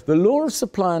 So the law of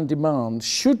supply and demand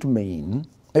should mean,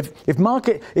 if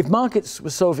markets were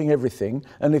solving everything,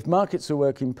 and if markets are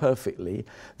working perfectly,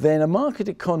 then a market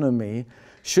economy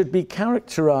should be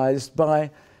characterized by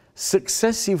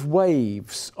successive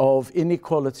waves of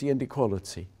inequality and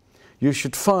equality. You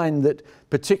should find that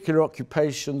particular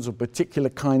occupations or particular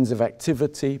kinds of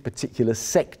activity, particular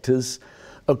sectors,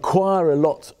 acquire a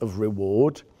lot of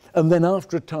reward, and then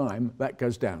after a time that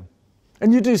goes down.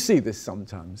 And you do see this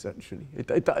sometimes, actually.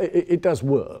 It does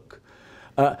work.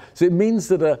 So it means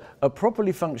that a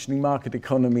properly functioning market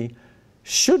economy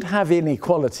should have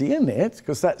inequality in it,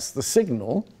 because that's the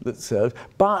signal that serves,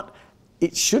 but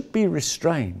it should be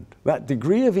restrained. That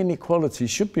degree of inequality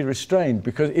should be restrained,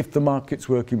 because if the market's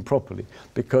working properly,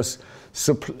 because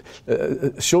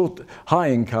high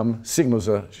income signals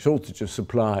a shortage of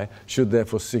supply, should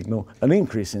therefore signal an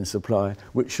increase in supply,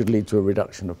 which should lead to a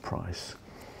reduction of price.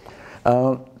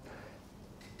 The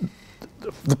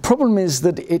problem is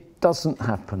that it doesn't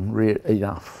happen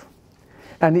enough.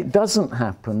 And it doesn't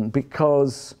happen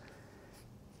because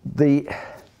the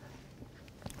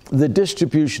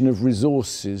distribution of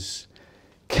resources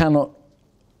cannot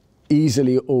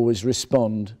easily always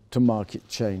respond to market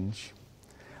change.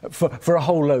 For a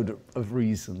whole load of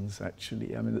reasons,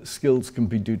 actually. I mean, that skills can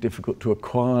be difficult to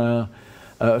acquire.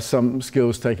 Some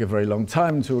skills take a very long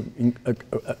time to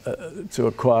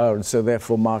acquire, and so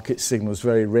therefore market signals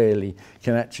very rarely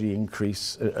can actually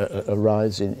increase a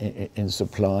rise in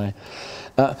supply.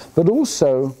 But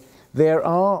also, there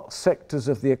are sectors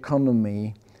of the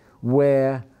economy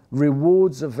where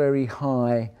rewards are very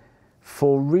high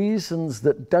for reasons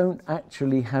that don't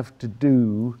actually have to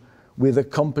do with a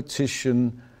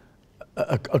competition,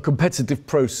 a competitive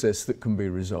process that can be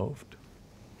resolved.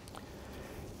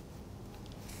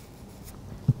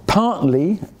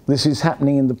 Partly, this is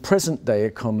happening in the present day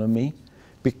economy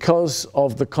because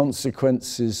of the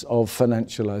consequences of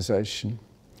financialization.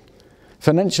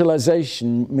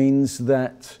 Financialization means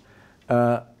that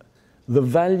the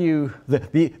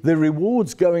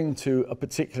rewards going to a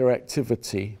particular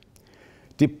activity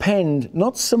depend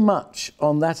not so much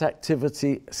on that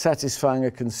activity satisfying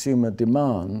a consumer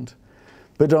demand,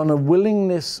 but on a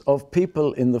willingness of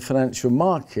people in the financial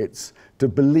markets to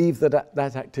believe that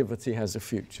that activity has a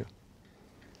future.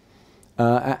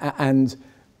 And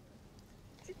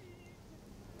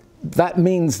that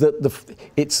means that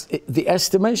the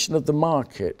estimation of the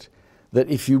market that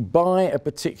if you buy a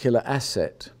particular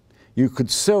asset, you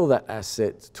could sell that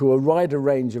asset to a wider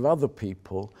range of other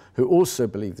people who also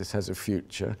believe this has a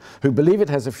future, who believe it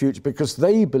has a future because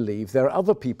they believe there are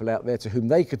other people out there to whom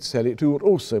they could sell it who would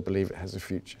also believe it has a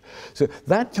future. So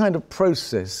that kind of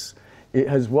process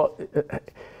has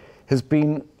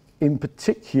been in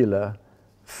particular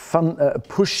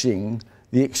pushing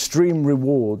the extreme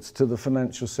rewards to the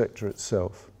financial sector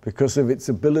itself because of its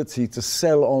ability to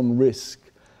sell on risk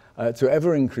to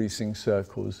ever-increasing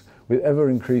circles with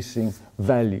ever-increasing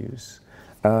values.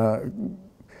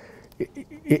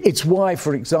 It's why,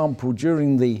 for example,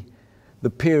 during the the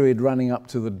period running up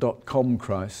to the dot-com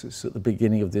crisis at the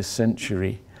beginning of this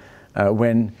century,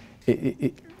 when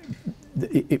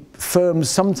firms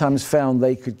sometimes found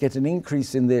they could get an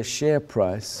increase in their share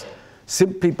price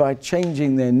simply by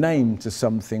changing their name to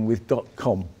something with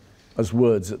 .com as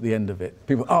words at the end of it.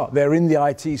 People, they're in the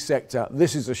IT sector,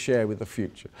 this is a share with a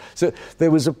future. So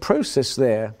there was a process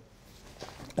there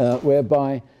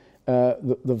whereby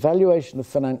the valuation of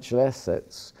financial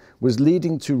assets was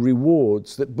leading to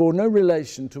rewards that bore no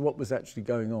relation to what was actually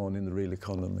going on in the real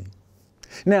economy.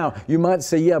 Now, you might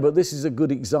say, yeah, but this is a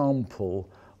good example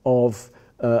of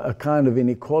a kind of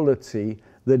inequality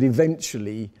that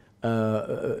eventually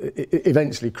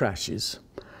crashes.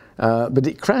 But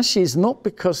it crashes not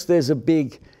because there's a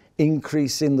big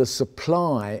increase in the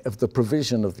supply of the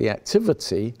provision of the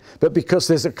activity, but because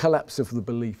there's a collapse of the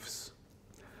beliefs.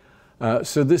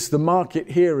 So the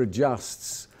market here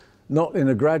adjusts, not in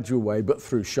a gradual way, but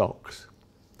through shocks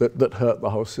that hurt the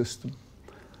whole system.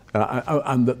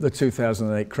 And the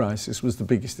 2008 crisis was the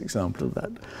biggest example of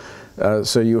that.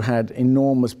 So you had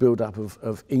enormous build-up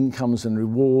of incomes and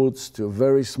rewards to a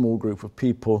very small group of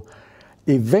people,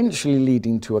 eventually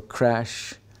leading to a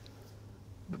crash.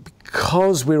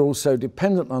 Because we're also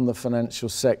dependent on the financial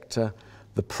sector,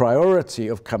 the priority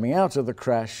of coming out of the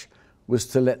crash was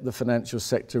to let the financial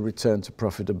sector return to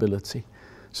profitability.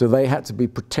 So they had to be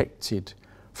protected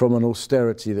from an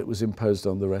austerity that was imposed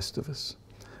on the rest of us.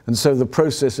 And so the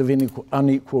process of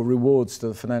unequal rewards to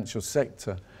the financial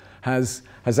sector has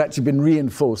actually been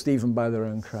reinforced even by their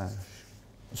own crash.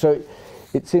 So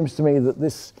it seems to me that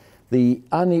the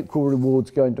unequal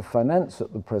rewards going to finance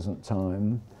at the present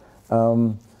time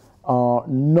are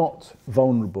not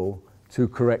vulnerable to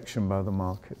correction by the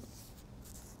market.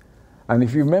 And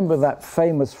if you remember that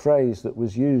famous phrase that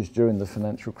was used during the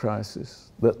financial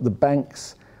crisis, that the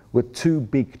banks were too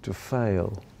big to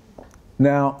fail.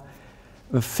 Now,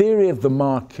 the theory of the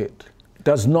market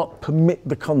does not permit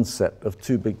the concept of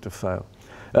too big to fail.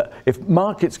 If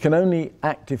markets can only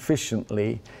act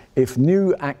efficiently if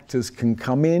new actors can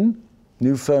come in,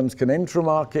 new firms can enter a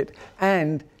market,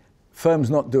 and firms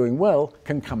not doing well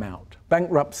can come out.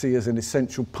 Bankruptcy is an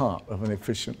essential part of an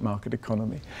efficient market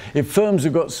economy. If firms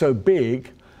have got so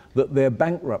big that their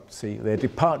bankruptcy, their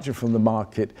departure from the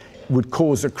market, would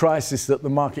cause a crisis that the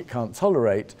market can't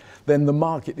tolerate, then the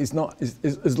market has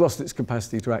lost its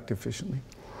capacity to act efficiently.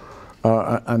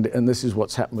 And this is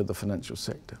what's happened with the financial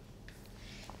sector.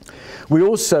 We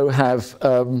also have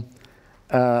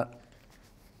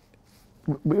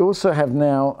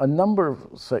now a number of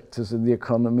sectors in the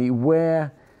economy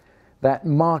where that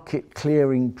market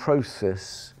clearing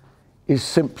process is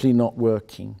simply not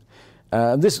working.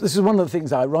 This is one of the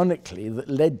things, ironically, that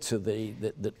led to the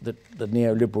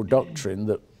neoliberal doctrine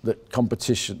that the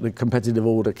competitive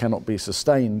order cannot be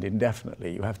sustained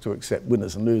indefinitely. You have to accept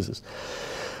winners and losers.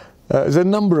 There's a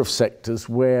number of sectors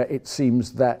where it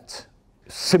seems that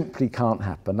simply can't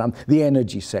happen. The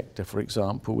energy sector, for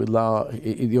example, with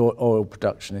the oil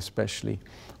production especially,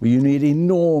 where you need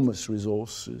enormous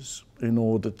resources in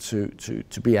order to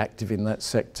be active in that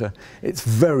sector. It's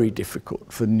very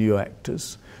difficult for new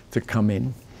actors to come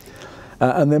in.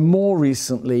 And then more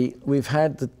recently, we've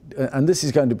had, and this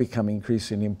is going to become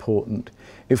increasingly important,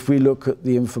 if we look at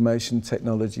the information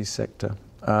technology sector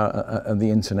and the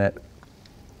internet.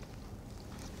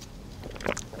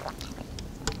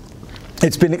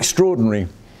 It's been extraordinary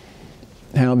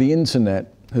how the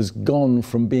internet has gone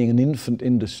from being an infant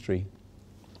industry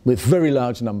with very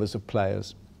large numbers of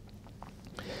players,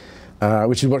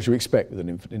 which is what you expect with an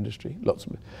infant industry, lots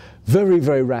of. Very,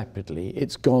 very rapidly,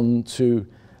 it's gone to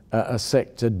a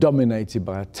sector dominated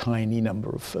by a tiny number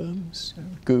of firms.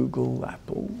 Google,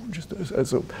 Apple,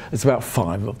 it's about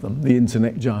 5 of them, the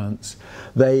internet giants.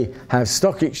 They have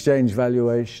stock exchange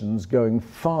valuations going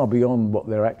far beyond what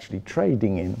they're actually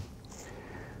trading in.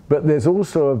 But there's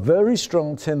also a very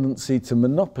strong tendency to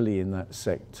monopoly in that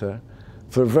sector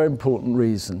for a very important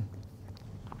reason.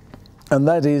 And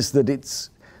that is that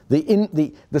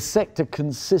the sector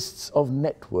consists of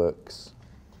networks.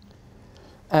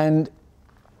 And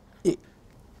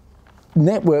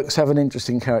networks have an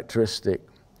interesting characteristic,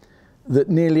 that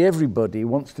nearly everybody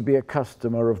wants to be a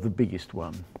customer of the biggest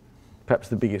one, perhaps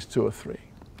the biggest 2 or 3.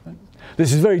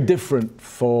 This is very different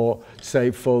from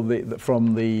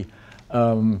the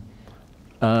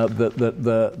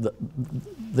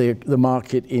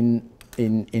market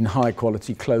in high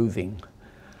quality clothing.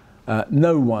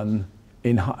 No one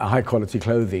in high quality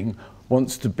clothing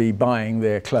wants to be buying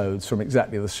their clothes from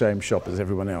exactly the same shop as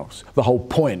everyone else. The whole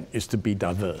point is to be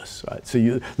diverse, right? So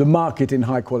the market in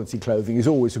high quality clothing is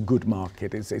always a good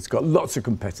market. It's got lots of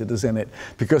competitors in it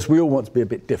because we all want to be a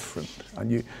bit different.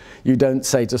 And you don't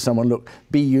say to someone, look,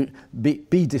 be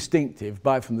distinctive,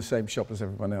 buy from the same shop as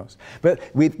everyone else. But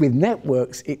with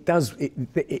networks,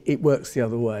 it works the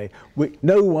other way.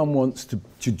 No one wants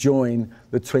to join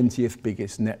the 20th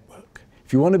biggest network.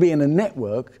 If you want to be in a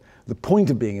network, the point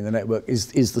of being in the network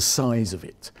is the size of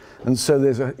it. And so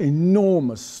there's an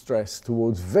enormous stress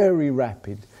towards very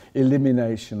rapid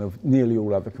elimination of nearly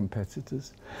all other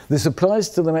competitors. This applies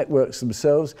to the networks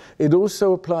themselves. It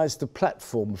also applies to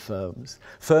platform firms,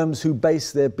 firms who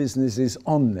base their businesses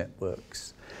on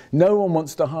networks. No one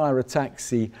wants to hire a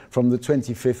taxi from the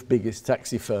 25th biggest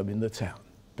taxi firm in the town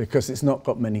because it's not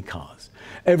got many cars.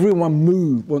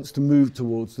 Everyone wants to move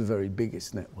towards the very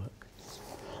biggest network.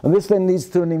 And this then leads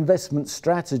to an investment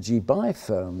strategy by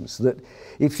firms that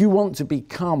if you want to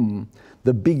become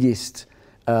the biggest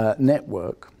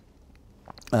network,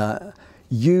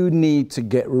 you need to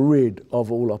get rid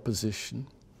of all opposition.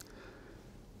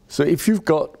 So if you've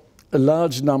got a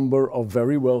large number of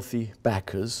very wealthy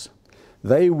backers,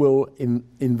 they will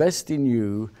invest in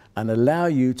you and allow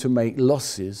you to make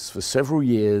losses for several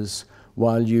years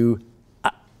while you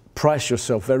price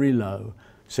yourself very low.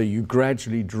 So you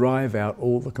gradually drive out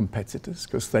all the competitors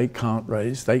because they can't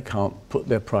put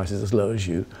their prices as low as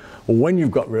you. Or when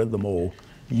you've got rid of them all,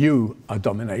 you are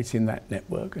dominating that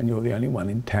network and you're the only one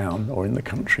in town or in the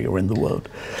country or in the world.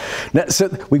 Now, so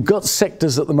we've got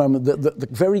sectors at the moment, the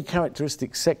very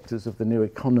characteristic sectors of the new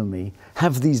economy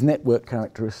have these network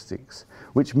characteristics,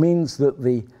 which means that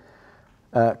the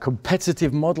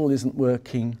competitive model isn't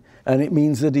working, and it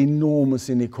means that enormous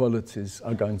inequalities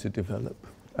are going to develop.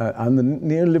 And the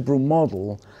neoliberal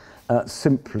model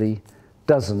simply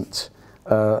doesn't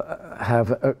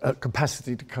have a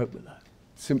capacity to cope with that.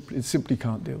 It simply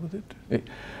can't deal with it.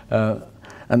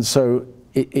 And so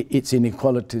its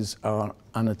inequalities are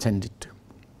unattended to.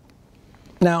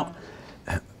 Now,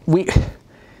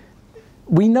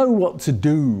 we know what to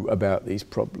do about these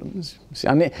problems.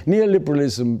 And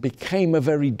neoliberalism became a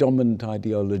very dominant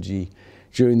ideology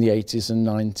during the 80s and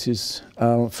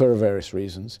 90s for various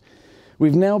reasons.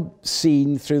 We've now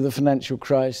seen through the financial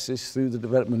crisis, through the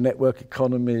development of network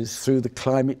economies, through the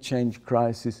climate change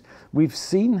crisis, we've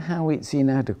seen how it's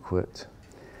inadequate.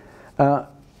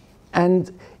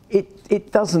 And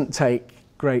it doesn't take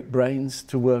great brains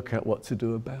to work out what to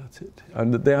do about it.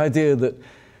 And the idea that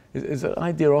there's an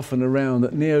idea often around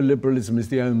that neoliberalism is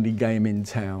the only game in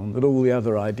town, that all the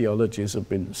other ideologies have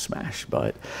been smashed by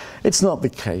it. It's not the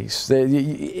case.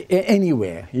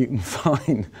 Anywhere you can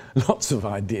find lots of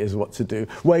ideas what to do,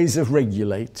 ways of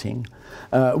regulating,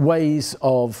 ways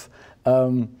of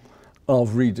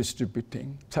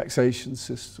redistributing, taxation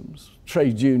systems,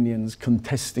 trade unions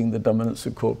contesting the dominance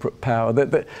of corporate power.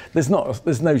 There's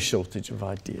no shortage of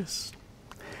ideas.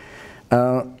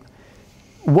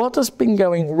 What has been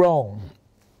going wrong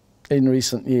in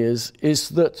recent years is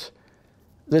that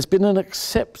there's been an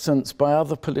acceptance by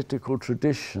other political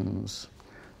traditions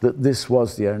that this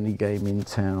was the only game in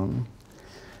town.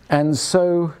 And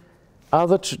so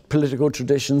other political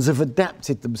traditions have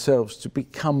adapted themselves to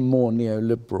become more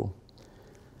neoliberal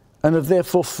and have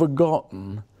therefore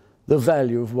forgotten the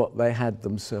value of what they had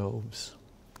themselves.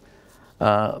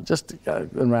 I'm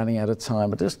running out of time,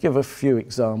 but just give a few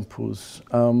examples.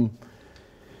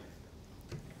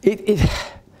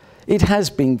 It has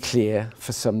been clear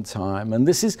for some time, and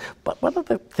this is one of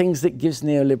the things that gives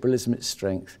neoliberalism its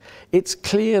strength. It's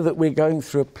clear that we're going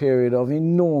through a period of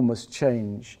enormous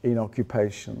change in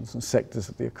occupations and sectors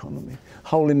of the economy.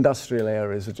 Whole industrial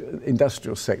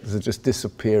sectors are just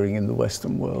disappearing in the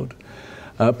Western world,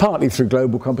 partly through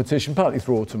global competition, partly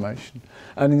through automation,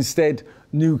 and instead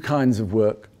new kinds of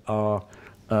work are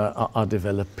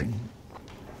developing.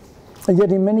 And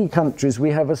yet in many countries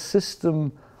we have a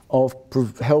system of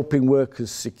helping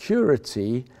workers'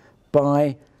 security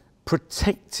by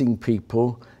protecting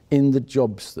people in the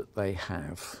jobs that they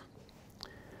have,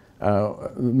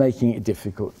 making it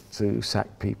difficult to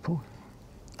sack people.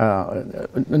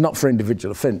 Not for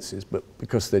individual offences, but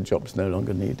because their job's no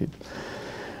longer needed.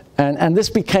 And this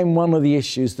became one of the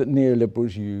issues that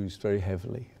neoliberals used very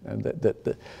heavily, and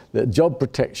that job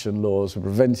protection laws were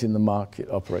preventing the market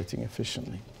operating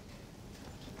efficiently.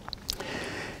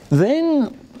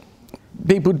 Then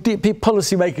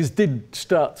policymakers did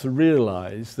start to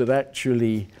realise that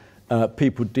actually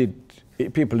people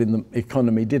in the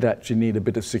economy did actually need a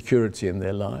bit of security in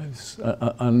their lives,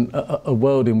 and a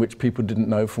world in which people didn't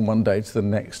know from one day to the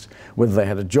next whether they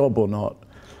had a job or not,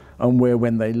 and where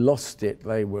when they lost it,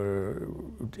 they were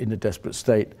in a desperate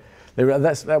state.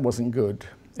 That wasn't good.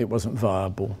 It wasn't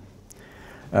viable.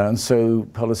 And so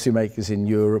policymakers in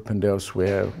Europe and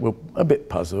elsewhere were a bit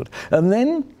puzzled. And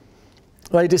then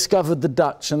they discovered the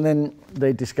Dutch, and then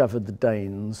they discovered the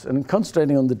Danes. And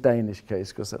concentrating on the Danish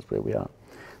case, because that's where we are,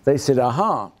 they said,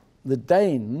 aha, the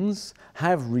Danes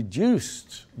have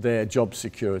reduced their job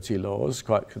security laws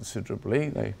quite considerably.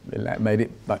 They made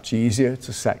it much easier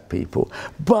to sack people.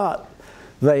 But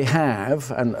they have,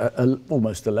 and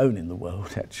almost alone in the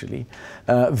world actually,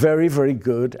 very, very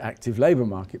good active labour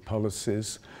market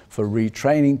policies for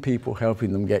retraining people,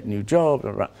 helping them get new jobs.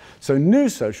 So new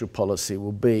social policy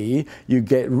will be, you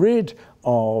get rid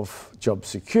of job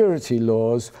security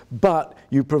laws, but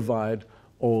you provide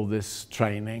all this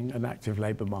training and active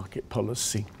labour market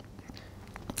policy.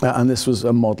 And this was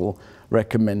a model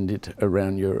recommended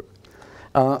around Europe.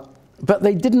 But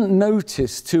they didn't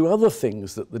notice two other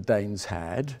things that the Danes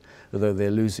had, although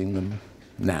they're losing them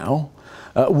now.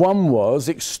 One was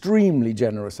extremely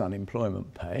generous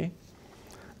unemployment pay,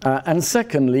 and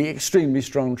secondly, extremely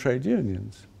strong trade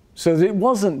unions. So it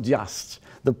wasn't just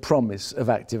the promise of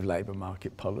active labour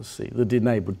market policy that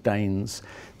enabled Danes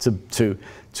to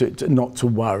not to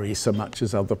worry so much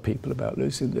as other people about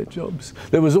losing their jobs.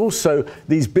 There was also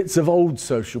these bits of old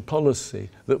social policy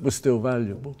that were still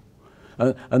valuable.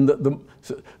 And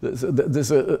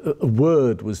there's a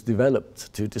word was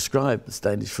developed to describe this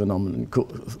Danish phenomenon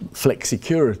called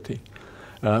flexicurity,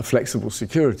 flexible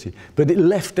security. But it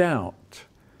left out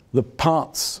the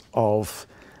parts of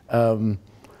the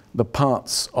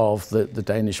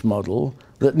Danish model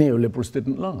that neoliberals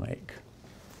didn't like.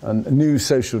 And new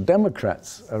social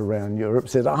democrats around Europe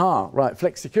said, aha, right,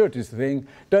 flexicurity is the thing.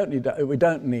 We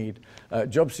don't need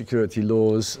job security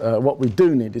laws. What we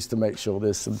do need is to make sure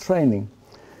there's some training.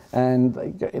 And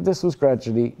this was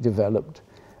gradually developed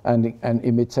and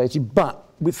imitated, but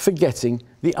with forgetting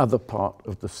the other part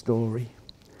of the story.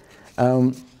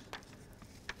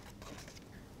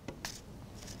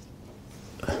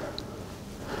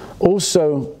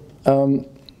 Also,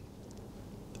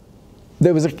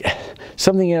 there was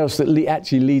something else that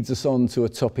actually leads us on to a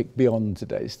topic beyond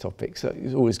today's topic. So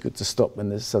it's always good to stop when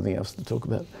there's something else to talk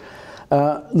about.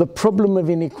 The problem of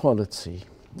inequality.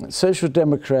 Social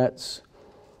democrats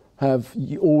have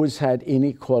always had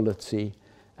inequality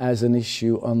as an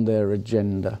issue on their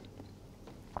agenda.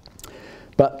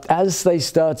 But as they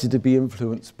started to be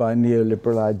influenced by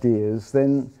neoliberal ideas,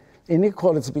 then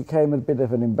inequality became a bit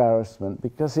of an embarrassment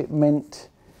because it meant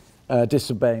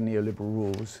disobeying neoliberal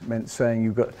rules. It meant saying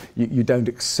you don't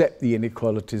accept the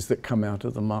inequalities that come out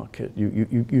of the market.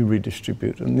 You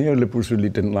redistribute. And neoliberals really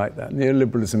didn't like that.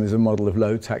 Neoliberalism is a model of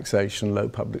low taxation, low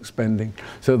public spending.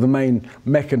 So the main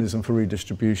mechanism for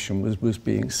redistribution was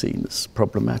being seen as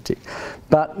problematic.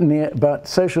 But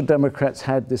social democrats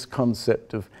had this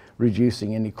concept of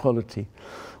reducing inequality.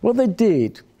 What they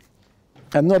did,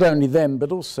 and not only them,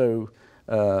 but also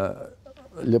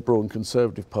liberal and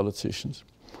conservative politicians,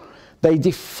 they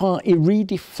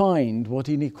redefined what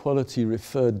inequality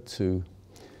referred to.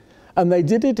 And they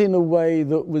did it in a way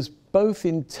that was both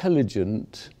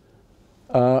intelligent,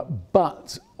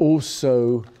 but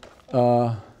also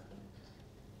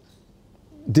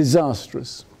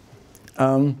disastrous.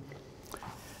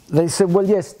 They said, well,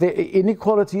 yes,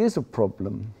 inequality is a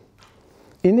problem.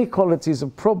 Inequality is a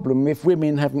problem if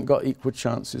women haven't got equal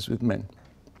chances with men.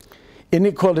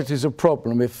 Inequality is a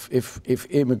problem if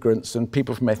immigrants and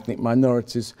people from ethnic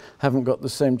minorities haven't got the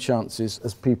same chances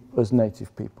as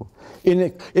native people.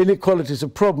 Inequality is a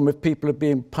problem if people are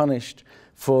being punished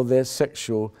for their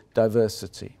sexual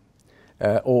diversity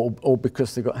or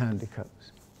because they've got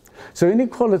handicaps. So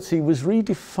inequality was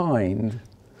redefined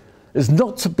as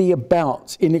not to be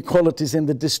about inequalities in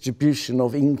the distribution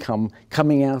of income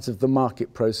coming out of the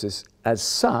market process as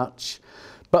such,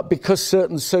 but because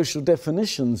certain social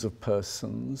definitions of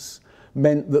persons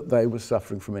meant that they were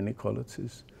suffering from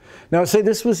inequalities. Now, I say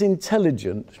this was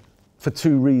intelligent for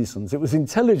two reasons. It was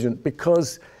intelligent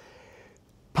because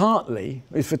partly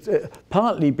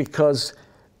because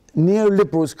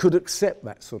neoliberals could accept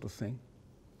that sort of thing.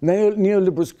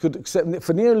 Neoliberals could accept,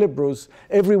 for neoliberals,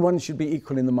 everyone should be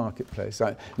equal in the marketplace.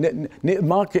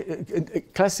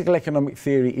 Classical economic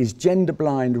theory is gender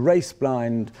blind, race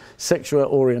blind, sexual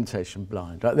orientation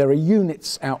blind. Right? There are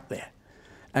units out there.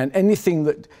 And anything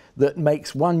that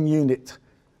makes one unit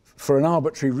for an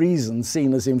arbitrary reason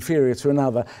seen as inferior to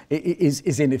another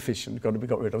is inefficient, got to be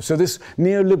got rid of. So this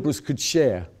neoliberals could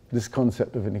share this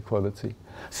concept of inequality.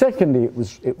 Secondly,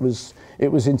 it was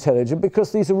intelligent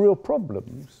because these are real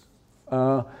problems.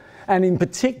 And in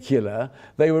particular,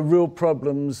 they were real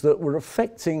problems that were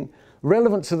affecting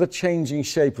relevant to the changing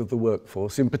shape of the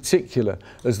workforce, in particular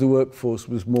as the workforce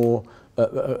was more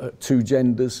two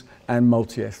genders and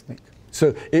multi-ethnic.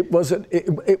 So it was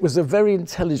a very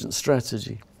intelligent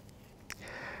strategy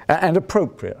and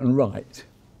appropriate and right.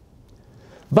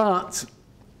 But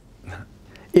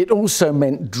it also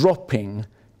meant dropping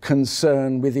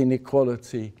concern with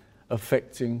inequality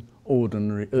affecting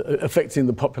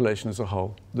the population as a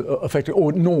whole, affecting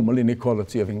normal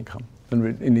inequality of income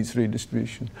and in its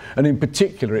redistribution. And in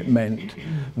particular, it meant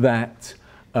that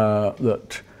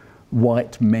that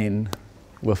white men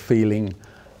were feeling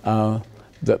that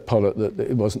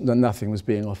nothing was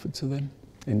being offered to them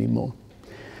anymore.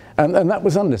 And that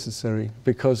was unnecessary,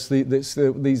 because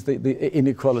the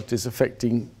inequalities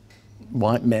affecting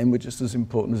white men were just as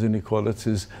important as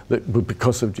inequalities that were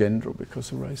because of gender or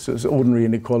because of race. So it was ordinary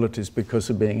inequalities because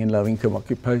of being in low-income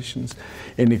occupations,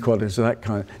 inequalities of that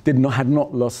kind had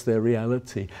not lost their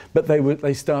reality, but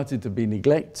they started to be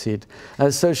neglected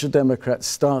as Social Democrats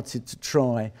started to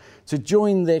try to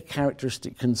join their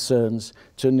characteristic concerns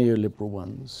to neoliberal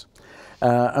ones.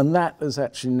 And that has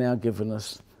actually now given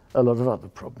us a lot of other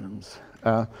problems.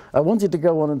 I wanted to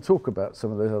go on and talk about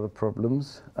some of those other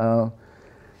problems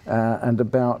and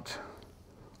about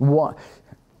what...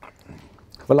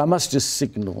 Well, I must just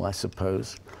signal, I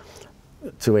suppose,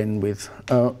 to end with.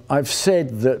 I've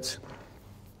said that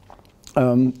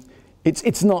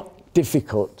it's not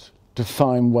difficult to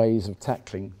find ways of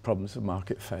tackling problems of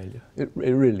market failure. It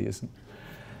really isn't.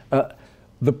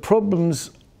 The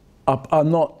problems are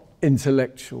not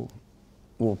intellectual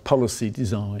or policy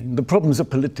design. The problems are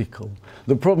political.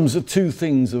 The problems are two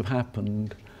things have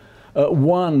happened.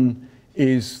 One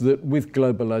is that with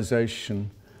globalization,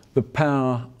 the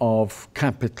power of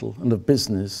capital and of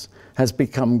business has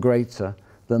become greater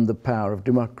than the power of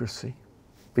democracy,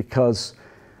 because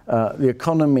the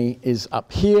economy is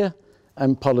up here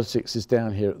and politics is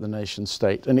down here at the nation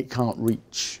state, and it can't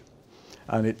reach.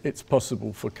 And it's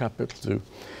possible for capital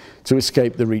to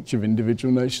escape the reach of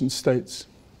individual nation states.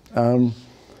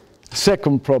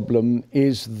 Second problem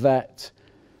is that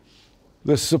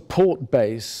the support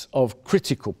base of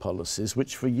critical policies,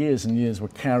 which for years and years were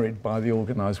carried by the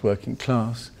organised working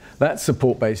class, that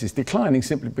support base is declining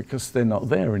simply because they're not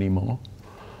there anymore,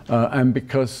 and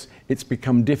because it's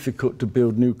become difficult to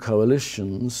build new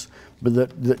coalitions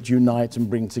that unite and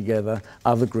bring together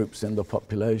other groups in the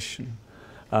population.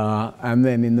 And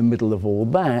then in the middle of all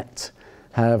that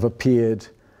have appeared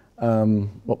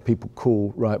what people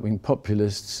call right-wing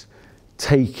populists,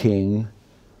 taking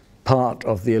part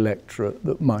of the electorate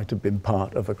that might have been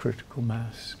part of a critical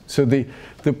mass. So the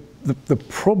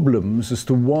problems as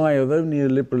to why, although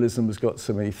neoliberalism has got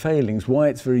so many failings, why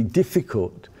it's very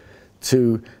difficult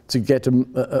to get a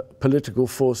political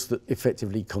force that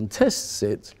effectively contests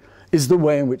it, is the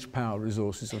way in which power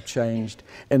resources have changed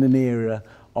in an era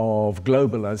of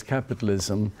globalized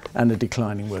capitalism and a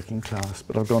declining working class.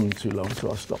 But I've gone too long, so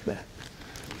I'll stop there.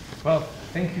 Well,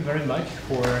 thank you very much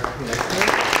for the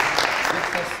lecture.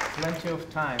 Gives us plenty of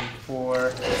time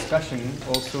for discussion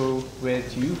also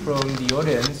with you from the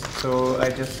audience. So I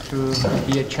just to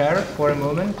be a chair for a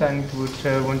moment and would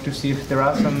want to see if there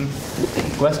are some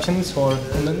questions or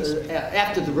comments.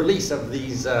 After the release of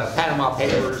these Panama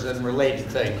Papers and related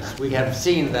things, we have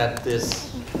seen that this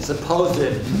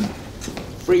supposed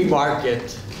free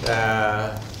market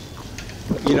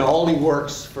only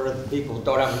works for the people who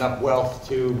don't have enough wealth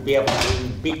to be able to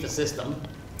beat the system,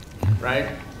 right?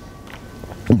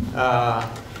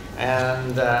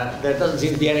 And there doesn't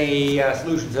seem to be any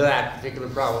solution to that particular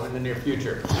problem in the near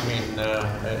future. I mean,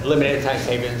 eliminated tax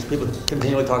havens, people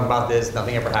continually talk about this,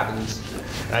 nothing ever happens,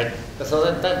 right? So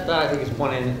that I think is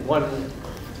one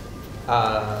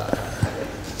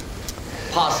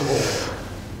possible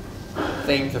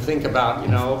thing to think about,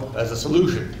 as a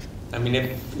solution. I mean,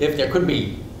 if there could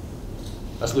be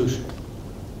a solution,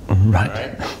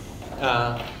 right?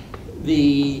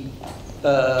 The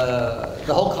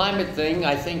whole climate thing,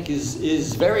 I think,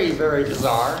 is very, very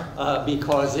bizarre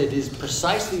because it is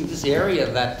precisely this area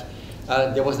that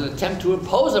there was an attempt to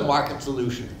impose a market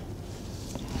solution,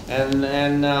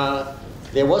 and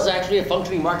there was actually a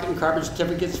functioning market in carbon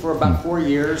certificates for about 4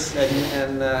 years,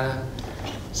 and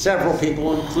several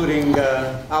people, including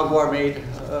Al Gore, made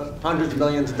hundreds of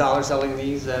millions of dollars selling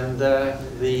these, and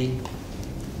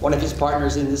one of his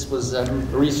partners in this was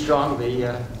Maurice Strong,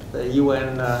 the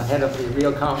UN head of the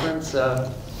Rio conference.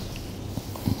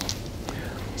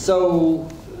 So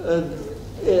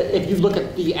if you look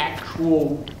at the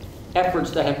actual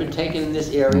efforts that have been taken in this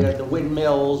area, the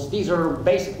windmills, these are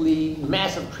basically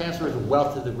massive transfers of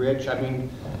wealth to the rich. I mean,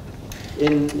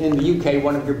 in the UK,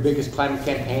 one of your biggest climate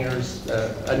campaigners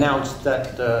announced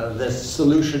that this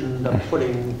solution of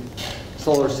putting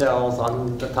solar cells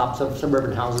on the tops of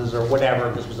suburban houses or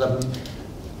whatever, this was a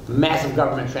massive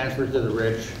government transfer to the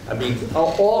rich. I mean,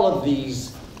 all of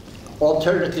these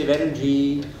alternative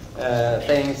energy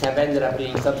things have ended up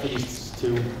being subsidies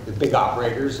to the big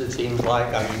operators, it seems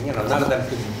like. I mean, you know, none of them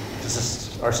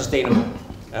are sustainable.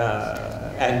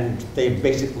 And they've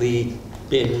basically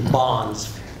been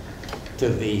bonds to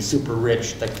the super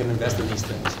rich that can invest in these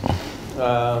things.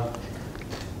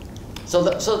 So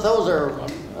those are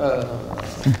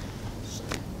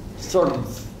sort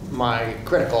of my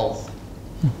critical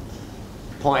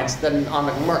points. Then on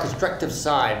the more constructive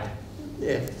side,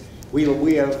 we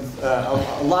have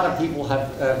a lot of people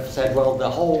have said, well, the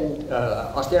whole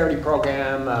austerity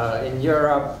program in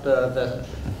Europe,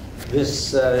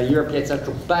 this European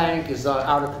Central Bank is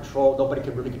out of control. Nobody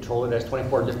can really control it. There's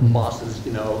 24 different bosses,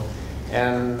 you know.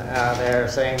 And they're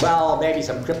saying, well, maybe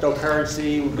some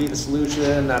cryptocurrency would be the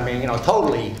solution. I mean, you know,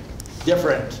 totally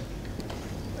different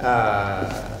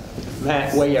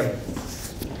way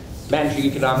of managing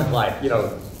economic life, you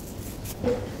know,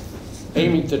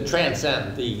 aiming to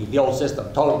transcend the old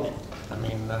system, totally. I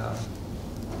mean...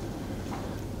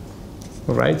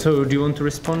 All right, so do you want to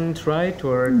respond, right,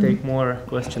 or take more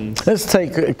questions? Let's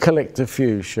collect a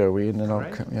few, shall we? And then I'll,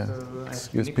 yeah, so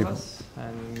excuse people.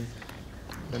 And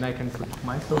then I can put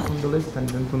myself on the list, and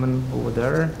gentleman over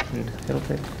there, and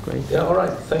Heltek, great. Yeah, all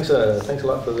right, thanks a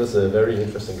lot for this very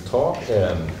interesting talk.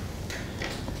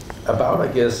 About, I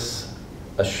guess,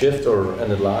 a shift or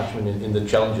an enlargement in the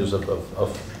challenges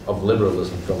of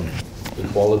liberalism from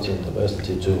equality and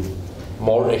diversity to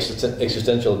more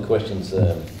existential questions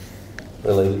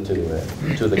related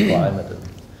to the climate and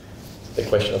the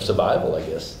question of survival, I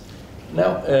guess.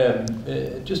 Now,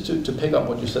 just to pick up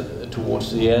what you said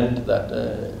towards the end, that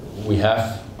we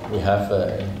have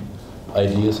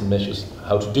ideas and measures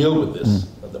how to deal with this,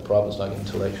 the problems like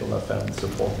intellectual and family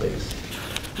support base.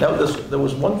 Now, there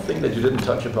was one thing that you didn't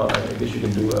touch upon. I guess you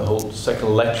can do a whole second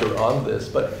lecture on this,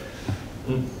 but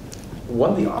one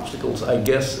of the obstacles, I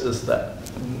guess, is that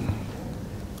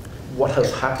what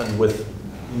has happened with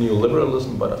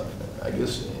neoliberalism, but I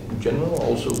guess in general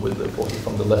also with the forces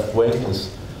from the left wing,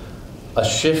 is a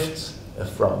shift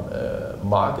from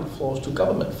market flows to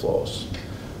government flows.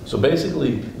 So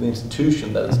basically, the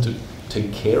institution that is to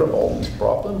take care of all these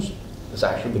problems is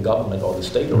actually the government or the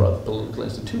state or other political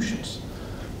institutions.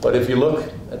 But if you look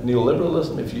at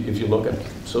neoliberalism, if you look at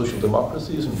social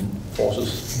democracies and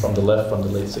forces from the left from the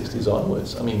late 60s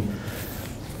onwards, I mean,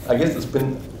 I guess there's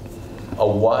been a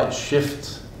wide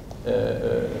shift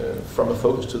from a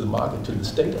focus to the market to the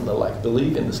state, and the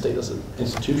belief in the state as an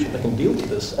institution that can deal with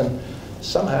this. And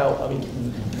somehow, I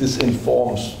mean, this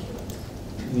informs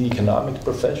the economic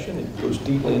profession. It goes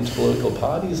deeply into political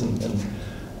parties and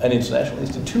international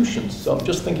institutions. So I'm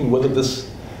just thinking whether this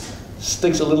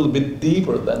sticks a little bit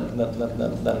deeper than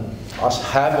us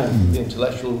having the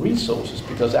intellectual resources,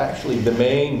 because actually the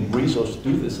main resource to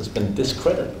do this has been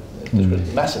discredited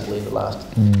massively in the last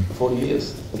 40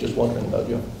 years. I'm just wondering about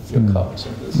your comments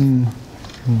on this.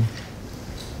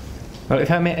 Well,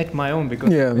 if I may add my own,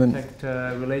 because it in fact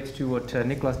relates to what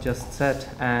Niklas just said,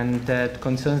 and that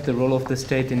concerns the role of the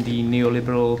state in the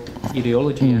neoliberal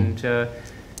ideology. And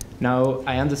now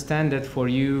I understand that for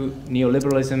you,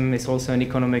 neoliberalism is also an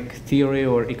economic theory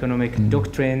or economic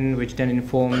doctrine, which then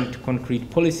informed concrete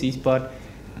policies, but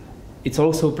it's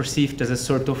also perceived as a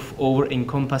sort of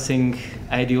over-encompassing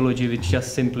ideology which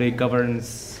just simply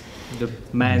governs the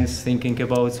man's thinking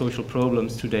about social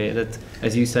problems today. That,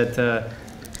 as you said,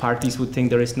 parties would think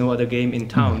there is no other game in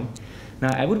town.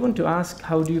 Now, I would want to ask,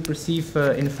 how do you perceive,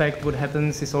 in fact, what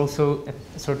happens is also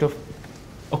a sort of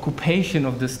occupation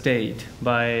of the state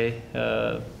by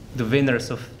the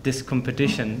winners of this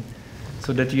competition,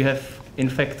 so that you have, in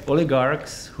fact,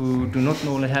 oligarchs who do not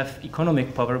only have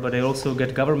economic power, but they also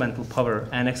get governmental power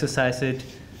and exercise it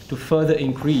to further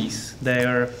increase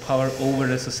their power over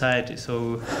the society.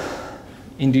 So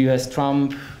in the US,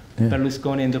 Trump,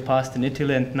 Berlusconi in the past in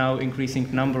Italy, and now increasing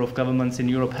number of governments in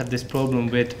Europe have this problem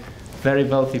with very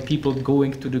wealthy people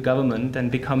going to the government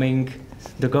and becoming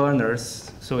the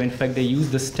governors. So in fact, they use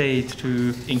the state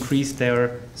to increase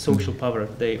their social power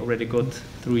they already got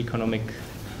through economic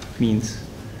means.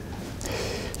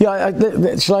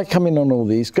 Yeah, shall I come in on all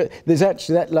these? There's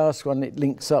actually that last one, it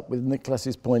links up with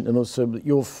Niklas's point and also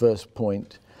your first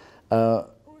point.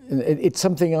 It's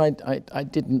something I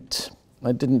didn't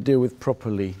deal with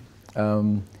properly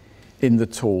in the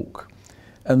talk.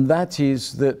 And that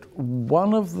is that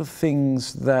one of the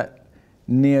things that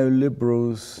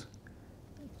neoliberals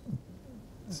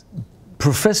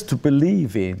profess to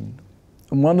believe in.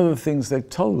 And one of the things they've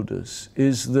told us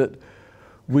is that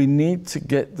we need to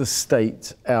get the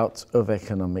state out of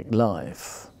economic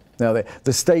life. Now,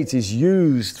 the state is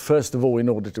used, first of all, in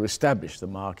order to establish the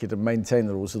market and maintain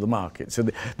the rules of the market. So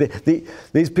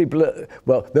these people,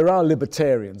 well, there are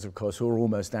libertarians, of course, who are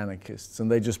almost anarchists,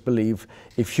 and they just believe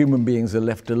if human beings are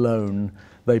left alone,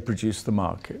 they produce the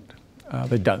market.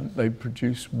 They don't. They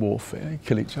produce warfare, they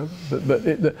kill each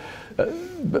other.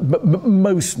 But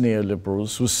most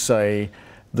neoliberals will say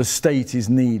the state is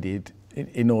needed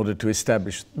in order to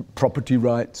establish property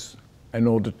rights, in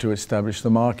order to establish the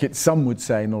market. Some would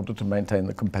say in order to maintain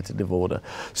the competitive order.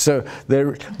 So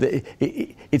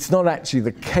it's not actually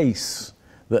the case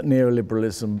that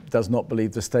neoliberalism does not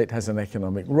believe the state has an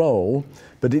economic role,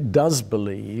 but it does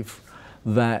believe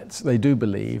that, they do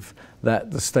believe that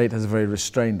the state has a very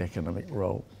restrained economic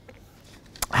role.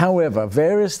 However,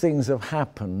 various things have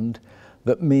happened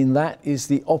that mean that is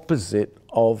the opposite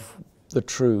of the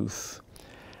truth.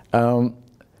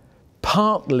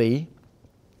 Partly,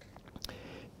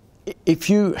 if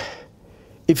you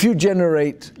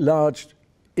generate large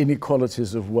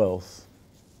inequalities of wealth,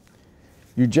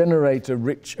 you generate a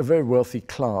very wealthy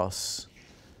class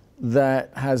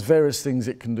that has various things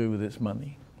it can do with its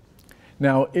money.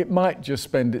 Now, it might just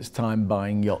spend its time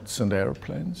buying yachts and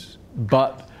aeroplanes,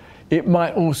 but it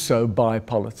might also buy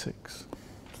politics.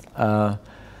 And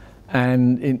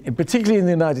particularly in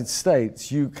the United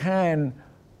States, you can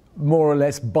more or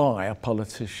less buy a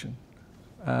politician.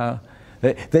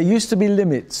 There used to be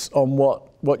limits on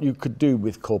what you could do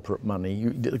with corporate money.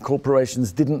 The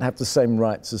corporations didn't have the same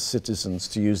rights as citizens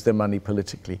to use their money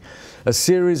politically. A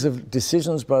series of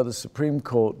decisions by the Supreme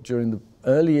Court during the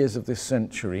early years of this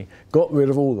century got rid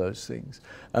of all those things,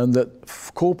 and that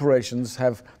corporations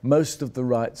have most of the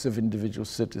rights of individual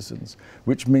citizens,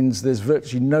 which means there's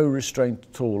virtually no restraint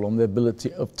at all on the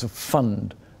ability to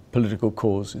fund political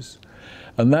causes.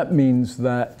 And that means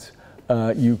that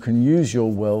you can use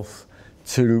your wealth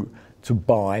to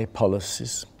buy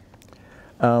policies.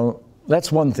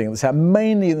 That's one thing that's happened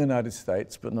mainly in the United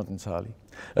States, but not entirely.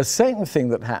 A second thing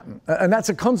that happened, and that's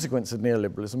a consequence of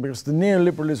neoliberalism, because the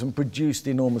neoliberalism produced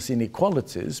enormous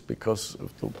inequalities because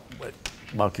of the way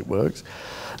the market works,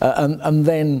 and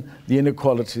then the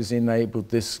inequalities enabled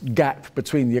this gap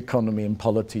between the economy and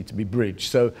polity to be bridged.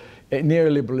 So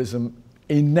neoliberalism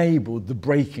enabled the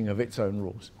breaking of its own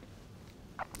rules.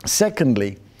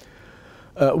 Secondly,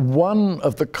 one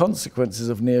of the consequences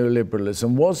of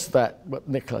neoliberalism was that, what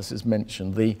Nicholas has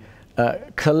mentioned, the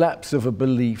collapse of a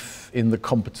belief in the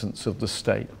competence of the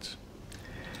state.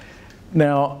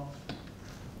 Now,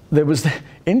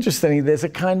 interestingly, there's a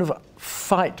kind of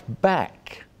fight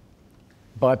back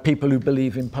by people who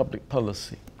believe in public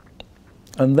policy.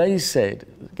 And they said,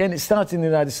 again, it started in the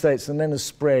United States and then has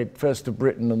spread first to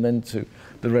Britain and then to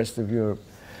the rest of Europe.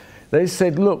 They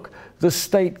said, look, the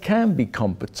state can be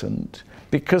competent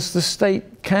because the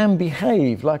state can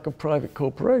behave like a private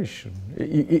corporation.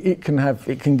 It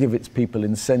can give its people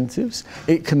incentives.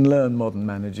 It can learn modern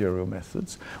managerial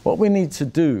methods. What we need to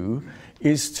do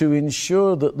is to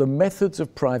ensure that the methods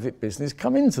of private business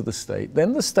come into the state.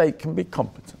 Then the state can be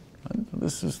competent.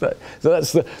 This is that.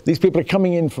 So these people are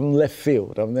coming in from left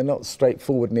field. I mean, they're not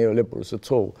straightforward neoliberals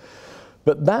at all.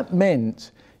 But that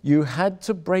meant you had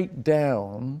to break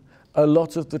down a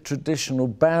lot of the traditional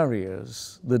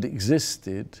barriers that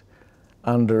existed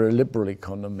under a liberal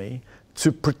economy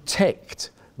to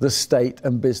protect the state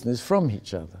and business from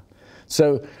each other.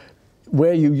 So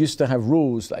where you used to have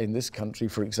rules, in this country,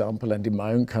 for example, and in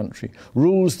my own country,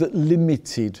 rules that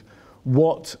limited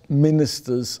what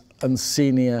ministers and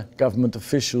senior government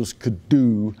officials could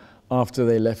do after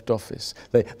they left office.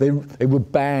 They were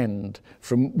banned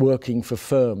from working for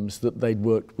firms that they'd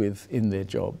worked with in their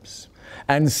jobs.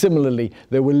 And similarly,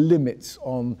 there were limits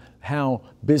on how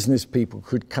business people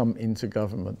could come into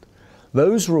government.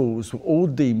 Those rules were all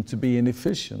deemed to be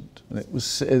inefficient. And it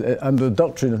was under the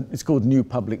doctrine, it's called New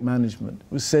Public Management.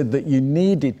 It was said that you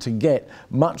needed to get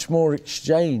much more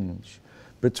exchange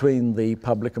between the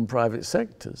public and private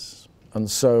sectors.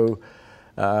 And so,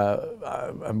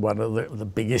 and one of the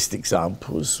biggest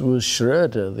examples was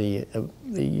Schröder,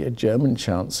 the German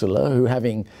chancellor, who,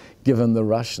 having given the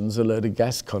Russians a load of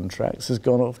gas contracts, has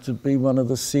gone off to be one of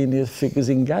the senior figures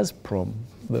in Gazprom,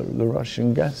 the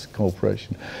Russian gas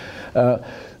corporation.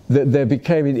 There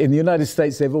became, in the United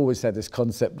States, they've always had this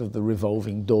concept of the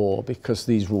revolving door because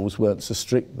these rules weren't so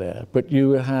strict there. But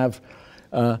you have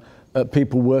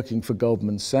people working for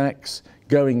Goldman Sachs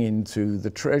going into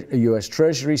the US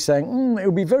Treasury saying, it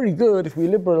would be very good if we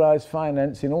liberalise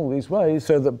finance in all these ways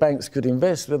so that banks could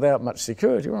invest without much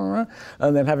security.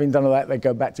 And then having done all that, they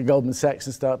go back to Goldman Sachs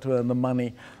and start to earn the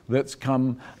money that's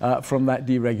come from that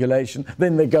deregulation.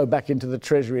 Then they go back into the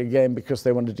Treasury again because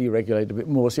they want to deregulate a bit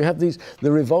more. So you have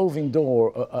the revolving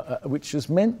door, which has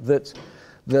meant that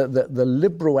the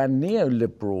liberal and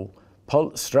neoliberal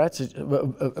strategy,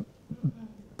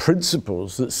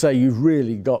 principles that say you've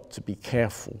really got to be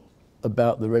careful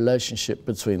about the relationship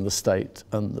between the state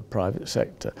and the private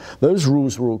sector. Those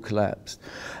rules were all collapsed.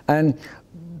 And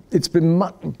it's been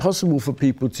possible for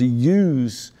people to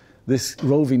use this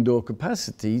revolving door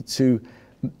capacity to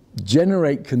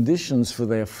generate conditions for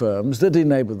their firms that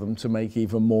enable them to make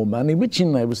even more money, which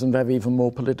enables them to have even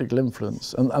more political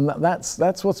influence. And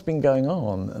that's what's been going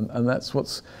on, and that's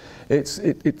what's... It's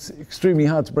extremely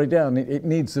hard to break down. It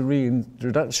needs the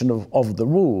reintroduction of the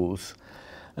rules.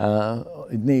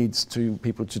 It needs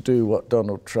people to do what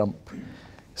Donald Trump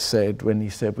said when he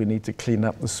said we need to clean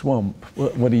up the swamp.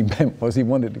 What he meant was he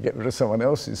wanted to get rid of someone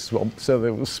else's swamp so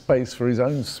there was space for his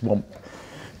own swamp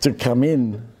to come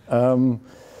in.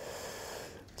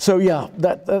 So yeah,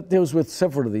 that deals with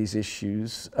several of these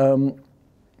issues.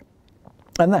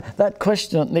 And that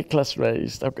question that Nicholas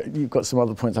raised, you've got some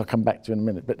other points I'll come back to in a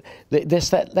minute, but there's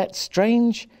that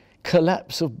strange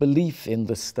collapse of belief in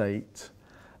the state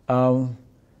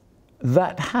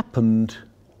that happened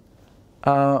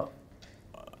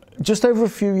just over a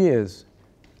few years.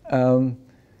 And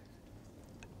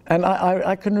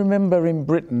I can remember in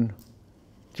Britain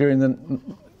during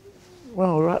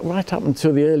right up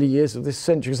until the early years of this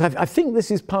century, because I think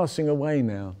this is passing away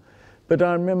now. But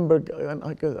I remember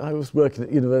I was working at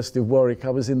the University of Warwick. I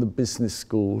was in the business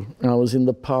school, and I was in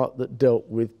the part that dealt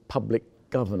with public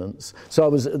governance. So I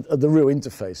was at the real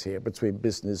interface here between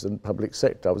business and public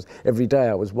sector. Every day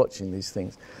I was watching these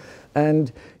things.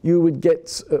 And you would get,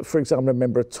 for example, I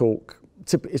remember a talk,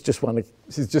 this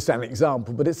is just an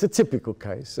example, but it's a typical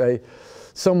case.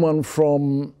 Someone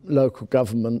from local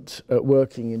government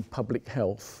working in public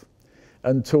health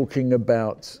and talking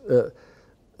about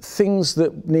things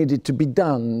that needed to be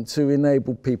done to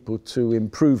enable people to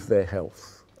improve their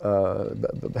health,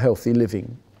 healthy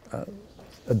living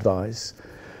advice.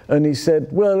 And he said,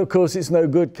 well, of course, it's no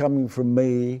good coming from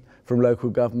me, from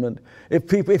local government.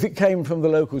 If it came from the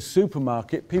local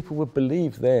supermarket, people would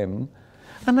believe them.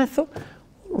 And I thought,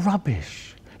 rubbish.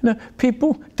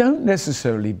 People don't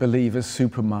necessarily believe a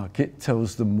supermarket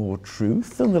tells them more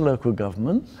truth than the local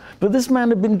government. But this man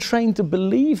had been trained to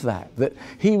believe that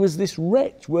he was this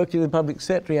wretch working in the public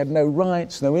sector. He had no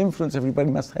rights, no influence,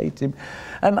 everybody must hate him.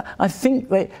 And I think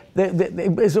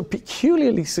there's a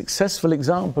peculiarly successful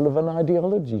example of an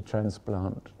ideology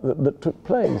transplant that took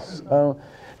place.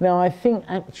 Now, I think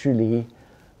actually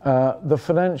the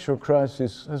financial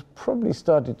crisis has probably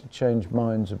started to change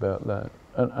minds about that.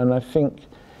 And I think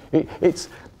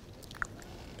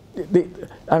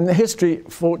history,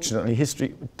 fortunately,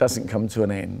 history doesn't come to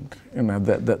an end.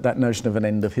 That notion of an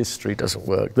end of history doesn't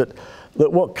work. That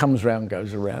what comes round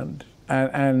goes around,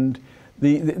 and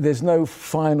there's no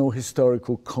final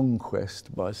historical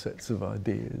conquest by sets of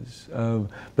ideas.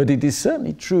 But it is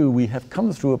certainly true we have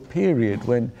come through a period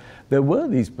when there were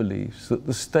these beliefs that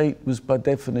the state was by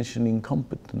definition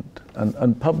incompetent,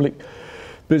 and public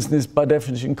business by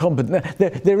definition competent. Now,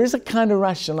 there is a kind of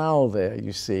rationale there,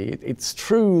 you see. It's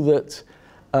true that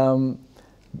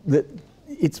that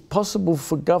it's possible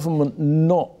for government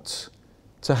not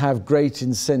to have great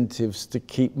incentives to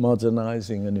keep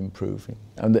modernizing and improving.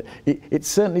 And it's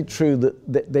certainly true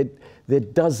that there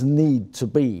does need to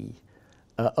be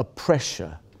a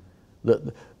pressure,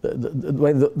 that the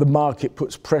way that the market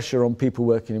puts pressure on people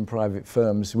working in private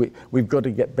firms. We've got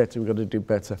to get better, we've got to do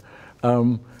better.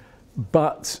 And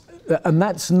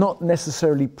that's not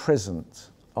necessarily present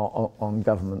on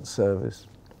government service.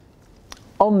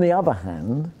 On the other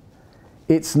hand,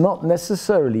 it's not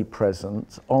necessarily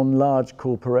present on large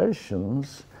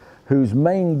corporations whose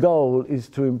main goal is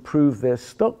to improve their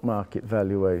stock market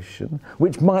valuation,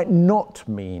 which might not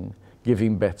mean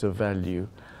giving better value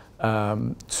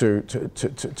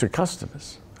to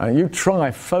customers. You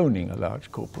try phoning a large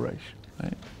corporation,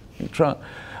 right? You try.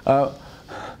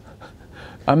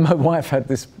 And my wife had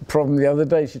this problem the other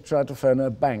day. She tried to phone her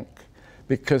bank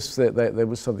because there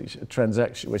was a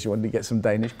transaction where she wanted to get some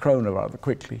Danish kroner rather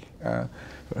quickly, for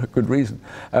a good reason.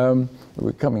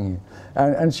 We're coming here.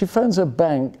 And she phones her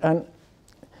bank, and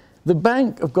the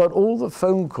bank have got all the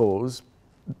phone calls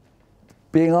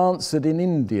being answered in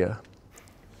India.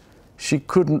 She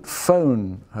couldn't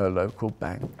phone her local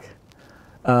bank.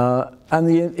 And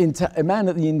the man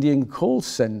at the Indian call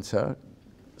center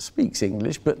speaks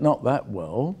English, but not that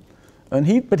well.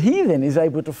 But he then is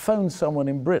able to phone someone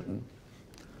in Britain,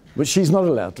 which she's not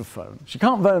allowed to phone. She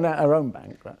can't phone out her own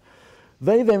bank. Right?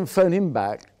 They then phone him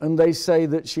back, and they say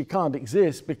that she can't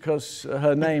exist because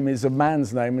her name is a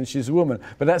man's name and she's a woman.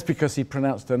 But that's because he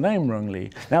pronounced her name wrongly.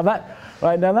 Now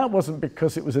that wasn't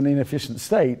because it was an inefficient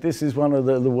state. This is one of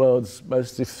the world's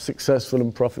most successful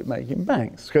and profit-making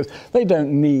banks, because they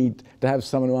don't need to have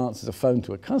someone who answers a phone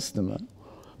to a customer.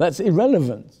 That's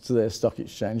irrelevant to their stock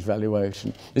exchange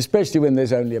valuation, especially when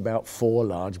there's only about 4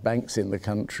 large banks in the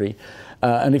country.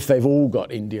 And if they've all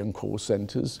got Indian call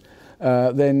centres,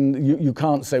 then you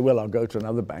can't say, well, I'll go to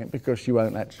another bank, because you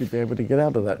won't actually be able to get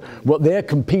out of that. What they're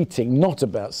competing, not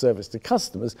about service to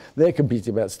customers, they're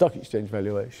competing about stock exchange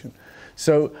valuation.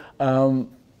 So,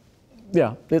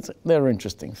 yeah, there are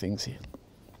interesting things here.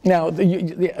 Now,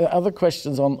 the other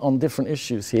questions on different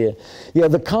issues here. Yeah,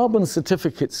 the carbon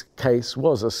certificates case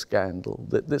was a scandal.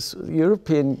 That this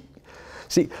European,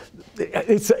 see,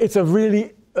 it's a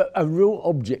real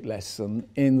object lesson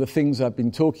in the things I've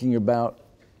been talking about,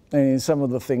 and in some of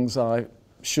the things I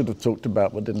should have talked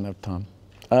about but didn't have time.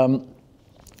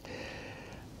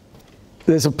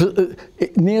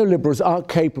 Neoliberals are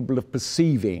capable of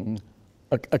perceiving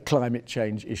a climate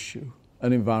change issue,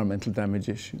 an environmental damage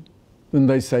issue. And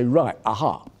they say, right,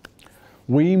 aha,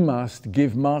 we must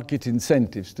give market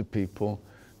incentives to people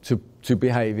to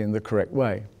behave in the correct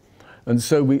way. And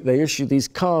so they issue these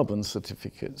carbon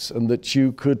certificates, and that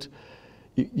you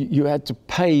had to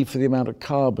pay for the amount of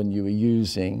carbon you were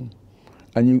using.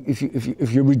 And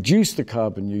if you reduce the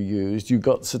carbon you used, you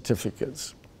got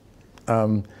certificates.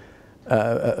 So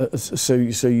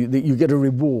you get a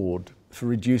reward for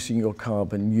reducing your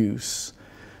carbon use.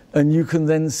 And you can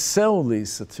then sell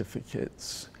these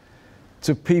certificates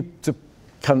to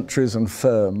countries and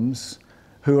firms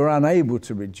who are unable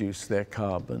to reduce their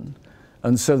carbon.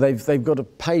 And so they've got to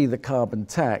pay the carbon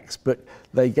tax, but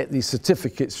they get these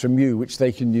certificates from you, which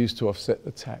they can use to offset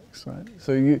the tax. Right?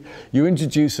 So you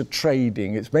introduce a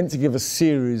trading. It's meant to give a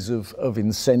series of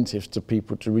incentives to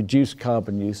people to reduce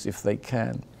carbon use if they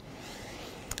can.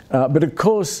 But of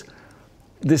course,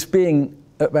 this being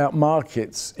about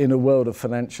markets in a world of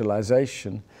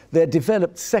financialization, there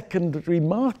developed secondary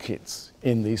markets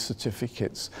in these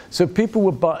certificates. So people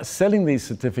were selling these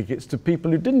certificates to people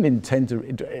who didn't intend to,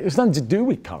 it was nothing to do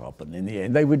with carbon in the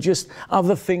end. They were just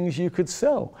other things you could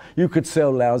sell. You could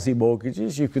sell lousy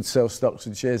mortgages, you could sell stocks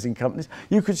and shares in companies,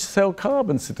 you could sell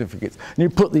carbon certificates. And you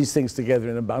put these things together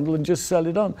in a bundle and just sell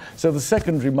it on. So the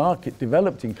secondary market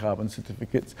developed in carbon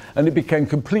certificates, and it became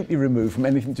completely removed from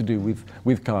anything to do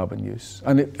with carbon use.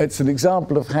 And it's an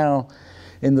example of how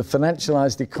in the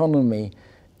financialized economy,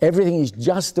 everything is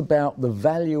just about the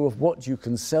value of what you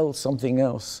can sell something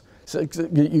else. So you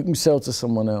can sell to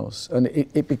someone else, and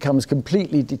it becomes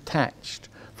completely detached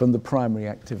from the primary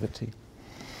activity.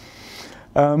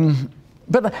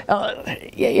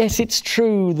 Yes, it's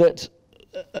true that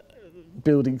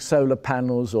building solar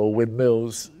panels or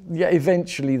windmills, yeah,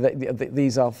 eventually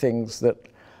these are things that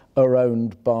are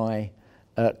owned by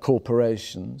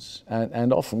corporations,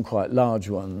 and often quite large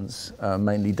ones,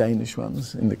 mainly Danish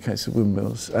ones in the case of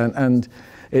windmills.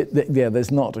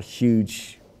 There's not a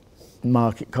huge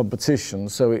market competition,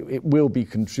 so it will be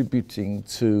contributing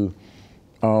to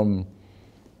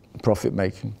profit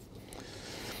making.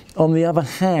 On the other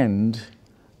hand,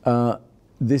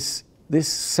 this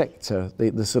sector,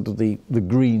 the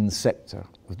green sector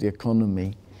of the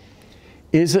economy,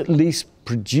 is at least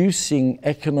producing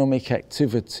economic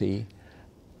activity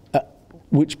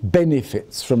which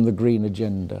benefits from the green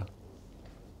agenda.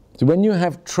 So when you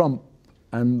have Trump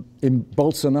and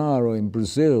Bolsonaro in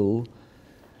Brazil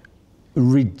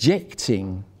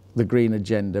rejecting the green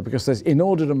agenda, because in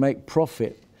order to make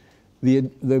profit,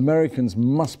 the Americans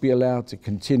must be allowed to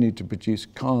continue to produce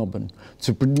carbon.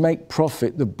 To make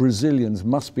profit, the Brazilians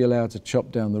must be allowed to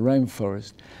chop down the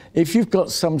rainforest. If you've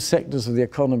got some sectors of the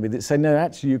economy that say, no,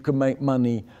 actually you can make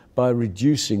money by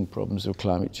reducing problems of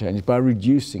climate change, by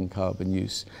reducing carbon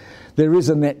use, there is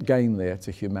a net gain there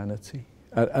to humanity.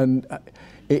 And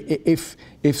if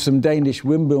some Danish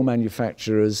windmill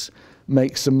manufacturers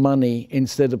make some money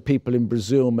instead of people in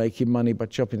Brazil making money by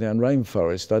chopping down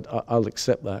rainforest, I'll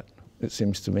accept that, it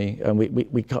seems to me. And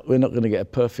we're not going to get a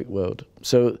perfect world.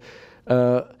 So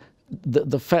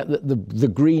the fact that the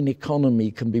green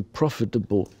economy can be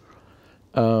profitable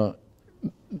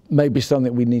may be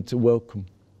something we need to welcome.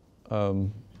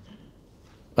 And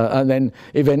then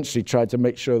eventually try to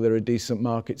make sure there are decent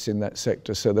markets in that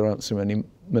sector so there aren't so many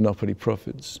monopoly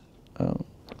profits.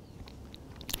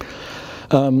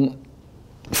 Final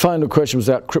question was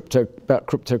about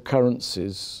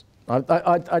cryptocurrencies.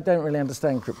 I don't really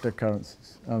understand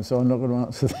cryptocurrencies, so I'm not going to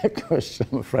answer that question,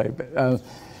 I'm afraid. But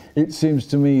it seems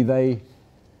to me they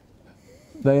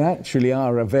actually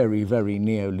are a very, very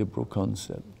neoliberal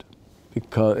concept,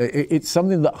 because it's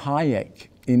something that Hayek,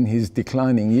 in his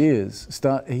declining years,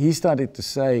 he started to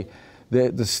say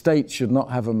that the state should not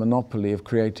have a monopoly of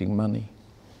creating money,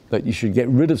 that you should get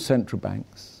rid of central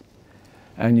banks,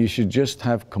 and you should just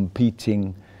have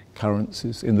competing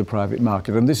currencies in the private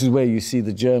market. And this is where you see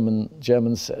the German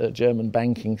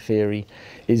banking theory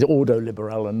is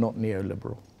ordoliberal and not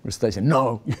neoliberal. They say,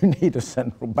 no, you need a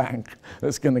central bank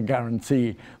that's going to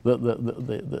guarantee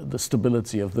the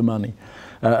stability of the money.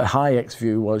 Hayek's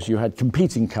view was you had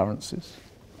competing currencies,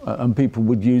 and people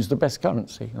would use the best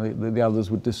currency. The others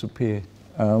would disappear.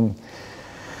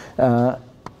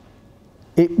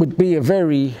 It would be a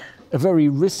very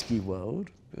risky world.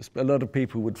 A lot of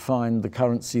people would find the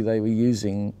currency they were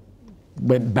using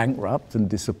went bankrupt and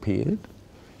disappeared.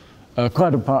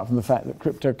 Quite apart from the fact that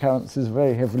cryptocurrencies are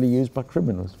very heavily used by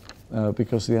criminals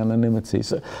because of the anonymity.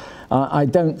 So I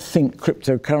don't think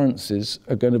cryptocurrencies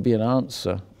are going to be an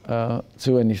answer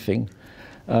to anything.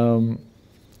 And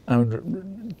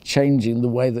changing the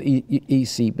way that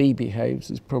ECB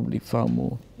behaves is probably far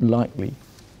more likely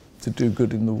to do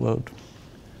good in the world.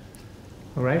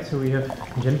 All right, so we have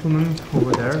a gentleman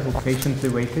over there who patiently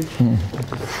waited.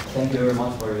 Thank you very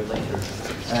much for your lecture.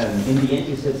 In the end,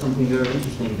 you said something very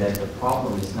interesting, that the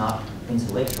problem is not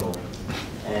intellectual.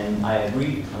 And I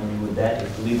agree with that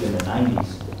if we lived in the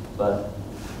 90s. But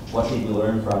what did we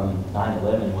learn from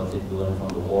 9/11? What did we learn from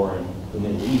the war in the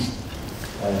Middle East?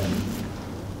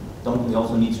 Don't we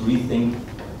also need to rethink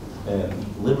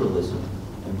liberalism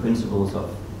and principles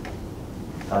of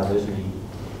diversity,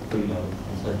 freedom,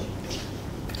 and such?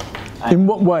 In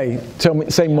what way? Tell me.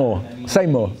 Say more. Say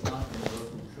more.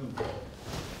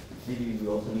 Maybe we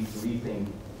also need to rethink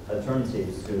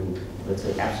alternatives to, let's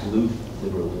say, absolute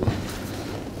liberalism.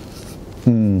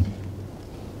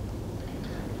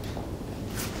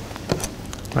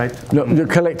 Right. Look, you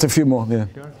collect a few more. Yeah.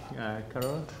 Sure.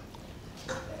 Carol?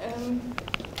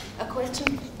 A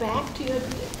question back to your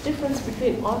difference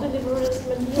between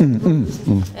ordoliberalism and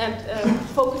neoliberalism, and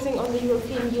focusing on the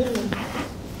European Union.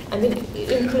 I mean,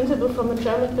 in principle, from a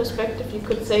German perspective, you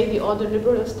could say the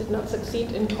ordoliberals did not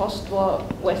succeed in post-war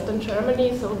Western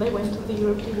Germany, so they went to the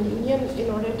European Union in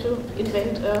order to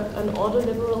invent an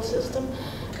ordoliberal system.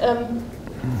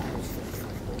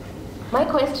 My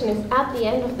question is, at the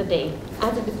end of the day,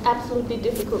 as it is absolutely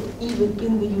difficult even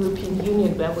in the European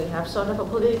Union, where we have sort of a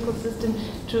political system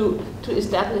to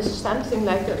establish something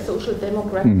like a social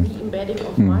democratic embedding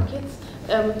of markets,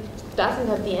 doesn't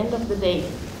at the end of the day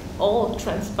all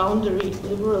transboundary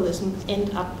liberalism end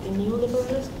up in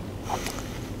neoliberalism?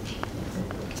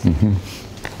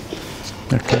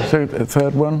 Okay, so a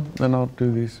third one, then I'll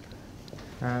do these.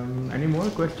 Any more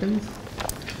questions?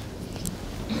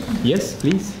 Yes,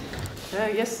 please.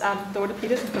 Yes, I'm Dorte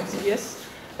Petersen from CBS.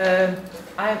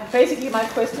 Basically, my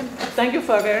question, thank you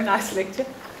for a very nice lecture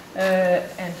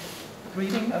and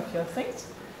reading of your things.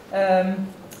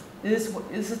 Is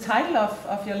the title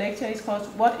of your lecture is called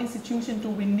 "What Institution Do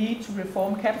We Need to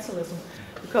Reform Capitalism?"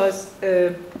 Because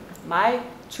my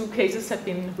two cases have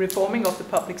been reforming of the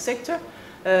public sector,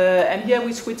 and here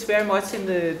we switch very much in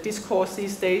the discourse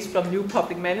these days from new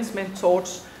public management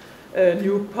towards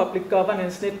new public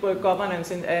governance, network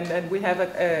governance, and we have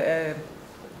a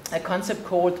concept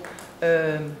called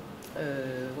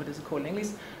what is it called in English?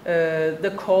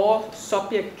 The core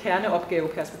subject,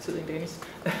 kerneopgaveperspektivet in Danish.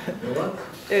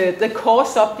 The core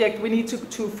subject, we need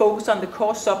to focus on the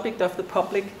core subject of the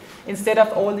public instead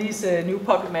of all these new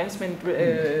public management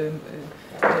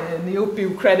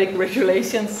neo-bureaucratic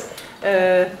regulations.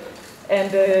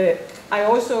 I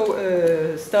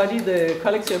also study the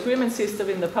collective agreement system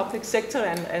in the public sector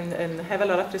and have a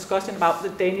lot of discussion about the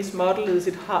Danish model. Is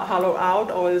it hollowed out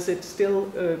or is it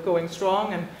still going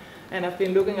strong? And I've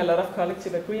been looking a lot of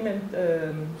collective agreement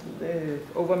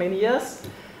over many years.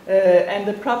 And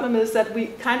the problem is that we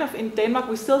kind of, in Denmark,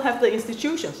 we still have the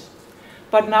institutions.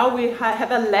 But now we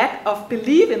have a lack of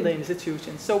belief in the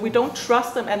institutions. So we don't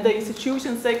trust them, and the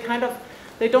institutions, they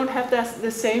don't have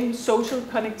the same social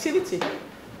connectivity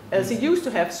as it used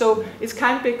to have. So it's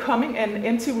kind of becoming an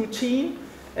empty routine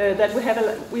that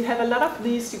we have a lot of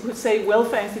these, you could say,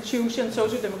 welfare institutions,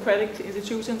 social democratic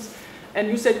institutions. And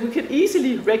you said we could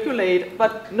easily regulate,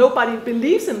 but nobody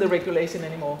believes in the regulation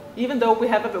anymore. Even though we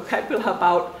have a vocabulary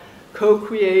about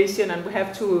co-creation and we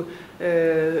have to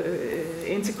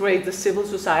integrate the civil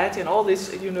society and all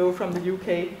this, you know, from the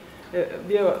UK.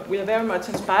 We are very much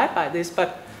inspired by this,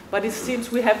 but it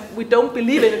seems we don't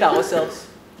believe in it ourselves.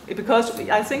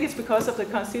 I think it's because of the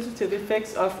constitutive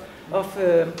effects of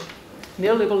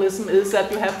neoliberalism is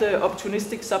that you have the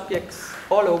opportunistic subjects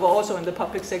all over, also in the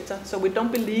public sector. So we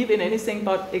don't believe in anything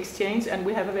but exchange, and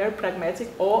we have a very pragmatic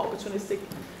or opportunistic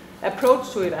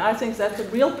approach to it. And I think that's a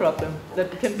real problem, that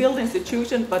we can build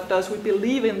institutions, but does we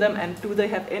believe in them, and do they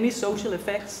have any social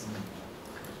effects?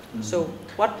 So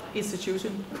what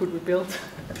institution could we build?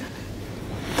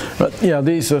 But yeah,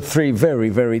 these are three very,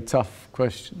 very tough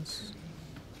questions.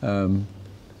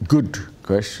 Good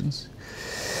questions.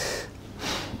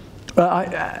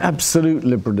 Absolute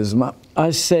liberalism.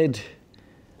 I said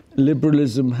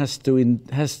liberalism has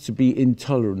to be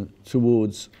intolerant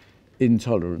towards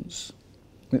intolerance.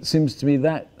 It seems to me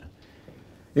that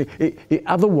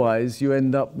otherwise you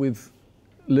end up with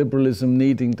liberalism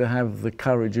needing to have the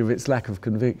courage of its lack of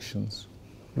convictions,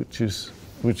 which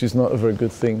is not a very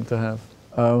good thing to have.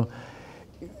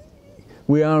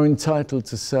 We are entitled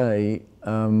to say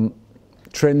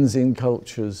trends in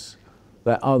cultures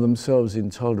that are themselves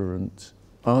intolerant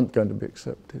aren't going to be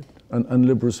accepted. And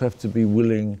liberals have to be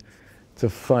willing to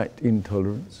fight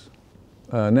intolerance.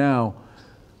 Now,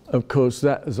 of course,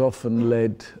 that has often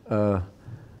led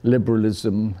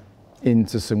liberalism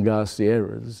into some ghastly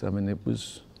errors. I mean, it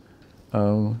was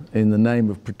in the name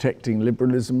of protecting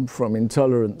liberalism from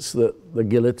intolerance that the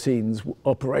guillotines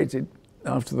operated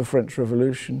after the French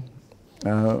Revolution.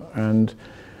 And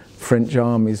French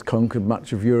armies conquered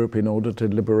much of Europe in order to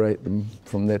liberate them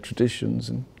from their traditions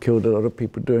and killed a lot of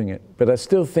people doing it. But I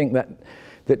still think that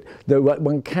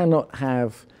one cannot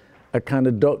have a kind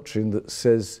of doctrine that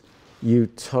says you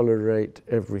tolerate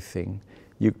everything.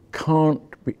 You can't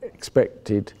be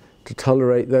expected to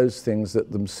tolerate those things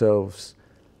that themselves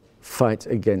fight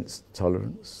against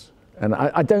tolerance. And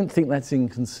I don't think that's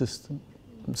inconsistent.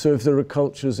 So if there are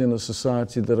cultures in a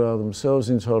society that are themselves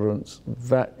intolerant,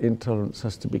 that intolerance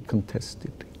has to be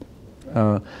contested.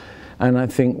 And I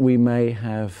think we may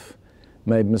have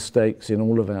made mistakes in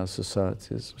all of our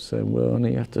societies, saying, well,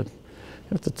 you have to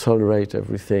tolerate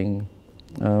everything.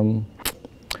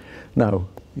 No,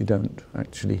 you don't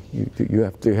actually. You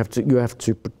have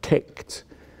to protect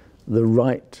the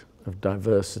right of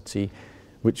diversity,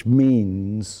 which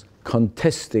means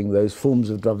contesting those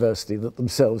forms of diversity that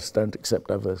themselves don't accept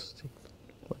diversity.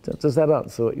 Does that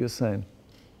answer what you're saying?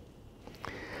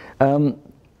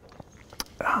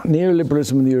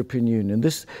 Neoliberalism in the European Union.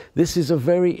 This is a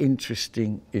very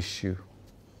interesting issue.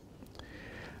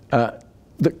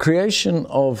 The creation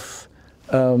of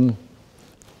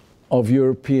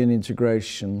European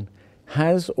integration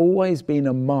has always been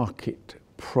a market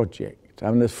project. I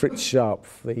mean, as Fritz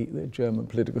Scharpf, the German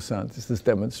political scientist, has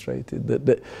demonstrated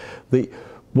that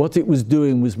what it was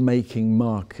doing was making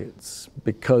markets,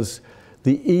 because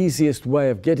the easiest way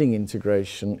of getting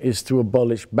integration is to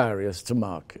abolish barriers to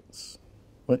markets.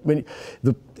 When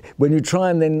you try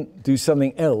and then do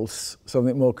something else,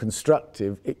 something more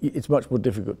constructive, it's much more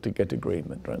difficult to get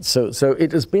agreement, right? So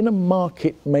it has been a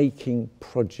market-making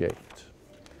project.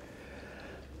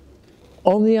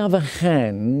 On the other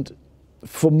hand,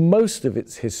 for most of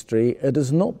its history, it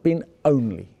has not been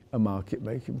only a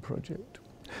market-making project.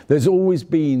 There's always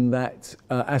been that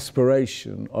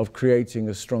aspiration of creating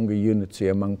a stronger unity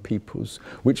among peoples,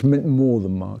 which meant more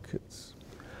than markets.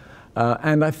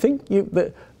 And I think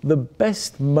the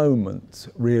best moment,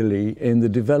 really, in the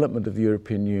development of the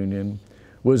European Union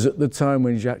was at the time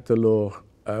when Jacques Delors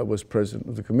was president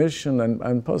of the Commission,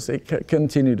 and possibly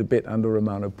continued a bit under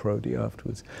Romano Prodi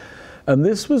afterwards. And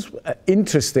this was,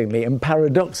 interestingly and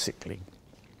paradoxically,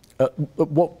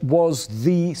 what was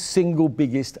the single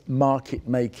biggest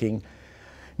market-making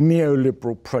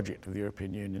neoliberal project of the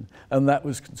European Union, and that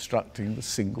was constructing the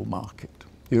single market,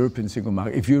 the European single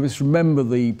market. If you just remember,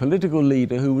 the political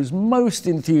leader who was most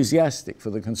enthusiastic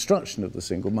for the construction of the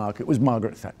single market was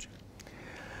Margaret Thatcher.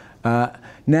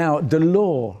 Now,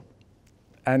 Delors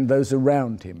and those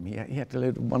around him, he had a lot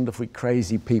of wonderfully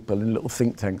crazy people in little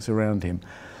think tanks around him.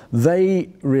 They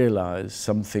realized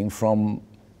something from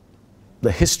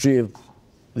the history of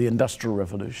the Industrial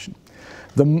Revolution.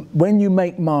 When you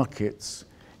make markets,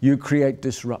 you create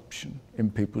disruption in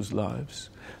people's lives.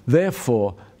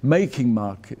 Therefore, making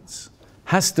markets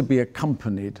has to be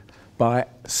accompanied by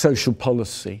social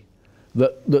policy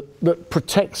that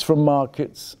protects from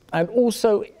markets and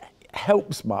also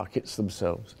helps markets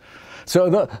themselves.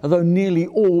 So although nearly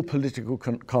all political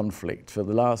conflict for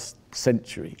the last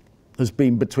century has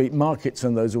been between markets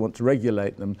and those who want to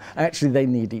regulate them, actually they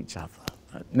need each other.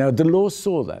 Now, Delors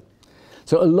saw that.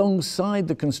 So alongside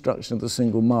the construction of the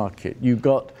single market, you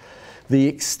got the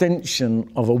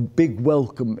extension of a big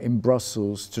welcome in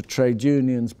Brussels to trade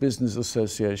unions, business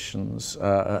associations,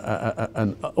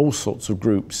 and all sorts of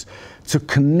groups to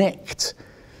connect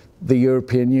the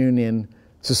European Union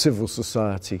to civil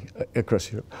society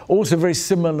across Europe. Also very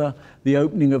similar, the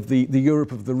opening of the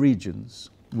Europe of the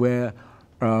regions, where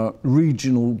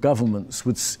regional governments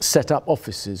would set up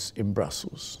offices in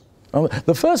Brussels.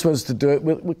 The first was to do it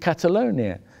with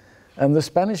Catalonia. And the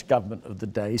Spanish government of the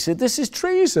day said, this is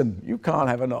treason. You can't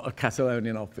have a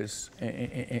Catalonian office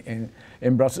in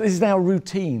Brussels. This is now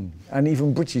routine. And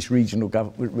even British regional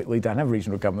governments, we don't have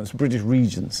regional governments, British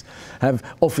regions have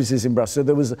offices in Brussels. So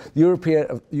there was Europe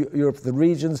of the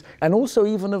regions, and also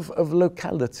even of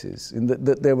localities, in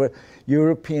that there were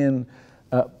European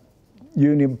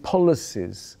Union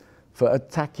policies for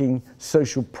attacking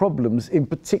social problems in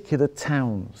particular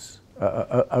towns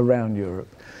around Europe.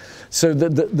 So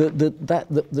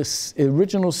this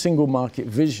original single market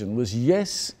vision was,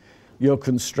 yes, you're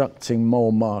constructing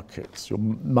more markets, your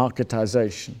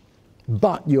marketization,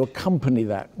 but you accompany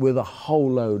that with a whole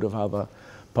load of other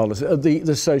policies.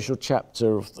 The social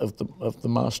chapter of the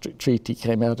Maastricht Treaty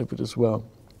came out of it as well.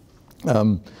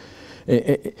 And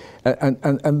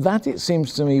that, it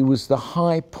seems to me, was the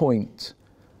high point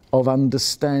of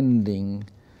understanding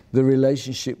the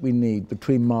relationship we need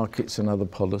between markets and other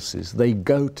policies. They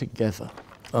go together.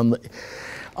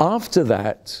 After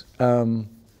that,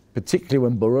 particularly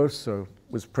when Barroso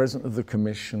was president of the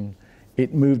Commission,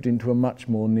 it moved into a much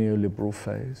more neoliberal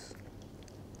phase.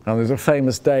 And there's a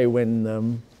famous day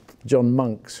when John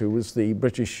Monks, who was the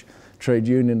British trade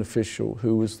union official,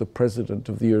 who was the president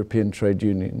of the European Trade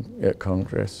Union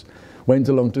Congress, went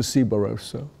along to see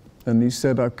Barroso. And he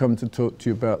said, I've come to talk to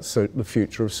you about the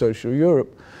future of social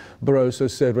Europe. Barroso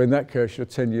said, well, in that case, you're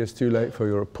 10 years too late for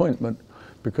your appointment,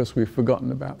 because we've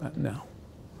forgotten about that now.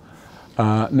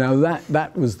 Now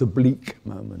that was the bleak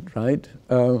moment, right?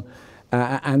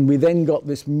 And we then got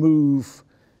this move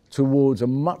towards a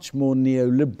much more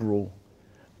neoliberal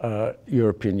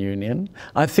European Union.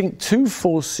 I think two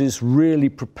forces really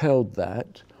propelled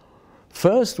that.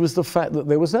 First was the fact that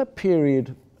there was that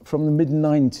period from the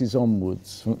mid-90s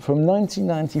onwards, from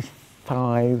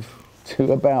 1995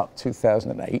 to about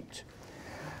 2008,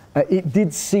 it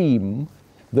did seem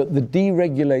that the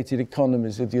deregulated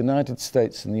economies of the United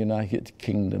States and the United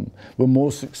Kingdom were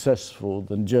more successful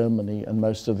than Germany and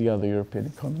most of the other European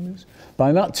economies.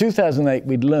 By 2008,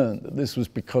 we'd learned that this was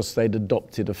because they'd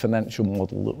adopted a financial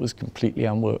model that was completely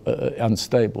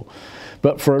unstable.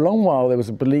 But for a long while, there was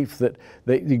a belief that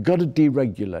you've got to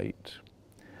deregulate.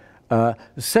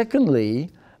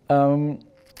 Secondly,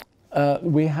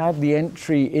 we had the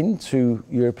entry into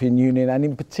European Union, and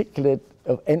in particular,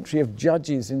 entry of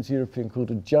judges into European Court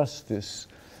of Justice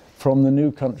from the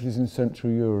new countries in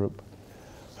Central Europe,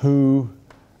 who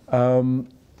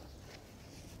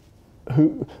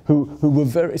were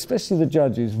very, especially the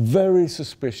judges, very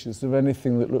suspicious of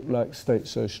anything that looked like state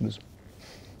socialism.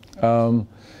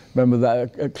 Remember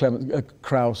that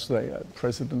Kraus,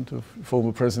 the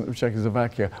former president of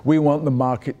Czechoslovakia. We want the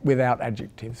market without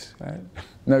adjectives. Right?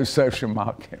 No social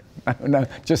market. No,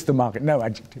 just the market. No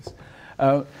adjectives.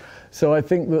 So I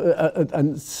think that,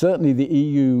 and certainly the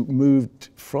EU moved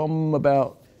from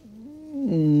about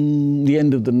the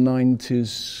end of the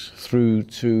 90s through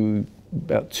to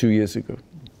about 2 years ago,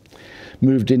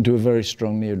 moved into a very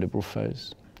strong neoliberal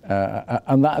phase.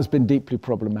 And that has been deeply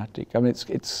problematic. I mean,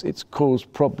 it's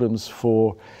caused problems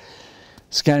for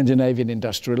Scandinavian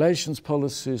industrial relations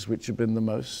policies, which have been the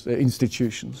most,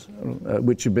 institutions,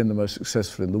 which have been the most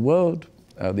successful in the world.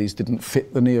 These didn't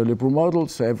fit the neoliberal model,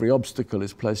 so every obstacle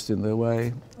is placed in their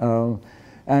way.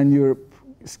 And Europe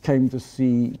came to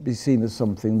be seen as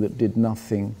something that did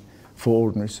nothing for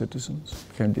ordinary citizens,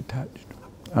 became detached.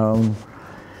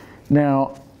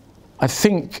 Now, I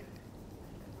think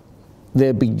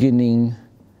they're beginning,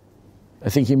 I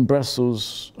think in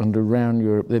Brussels and around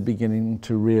Europe, they're beginning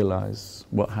to realize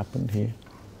what happened here.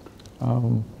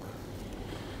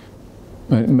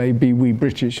 Maybe we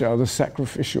British are the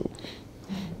sacrificial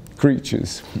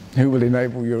creatures who will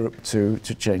enable Europe to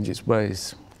change its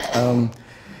ways.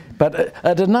 But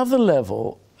at another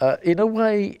level, in a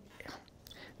way,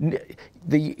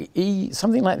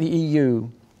 something like the EU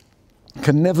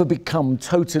can never become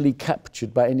totally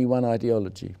captured by any one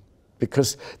ideology,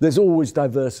 because there's always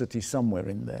diversity somewhere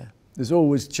in there. There's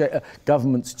always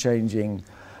governments changing,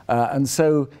 and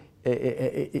so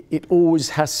it always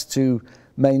has to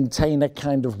maintain a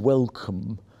kind of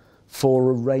welcome for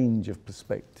a range of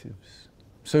perspectives.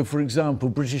 So, for example,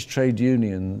 British trade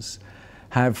unions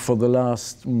have, for the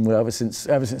last, well, ever since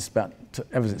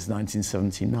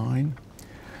 1979,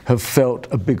 have felt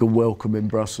a bigger welcome in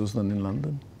Brussels than in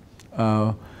London.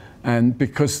 And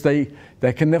because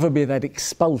there can never be that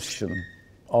expulsion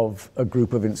of a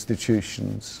group of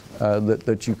institutions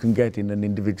that you can get in an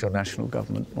individual national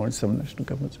government or in some national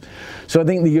governments. So I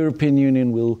think the European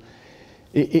Union will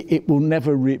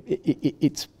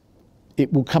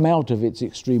come out of its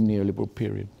extreme neoliberal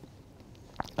period,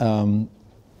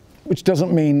 which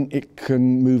doesn't mean it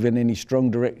can move in any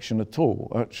strong direction at all,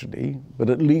 actually, but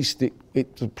at least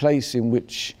it's a place in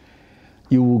which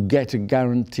you will get a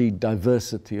guaranteed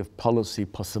diversity of policy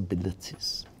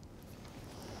possibilities.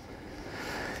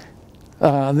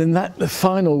 Then the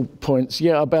final points,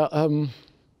 about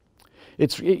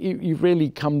you really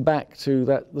come back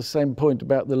to the same point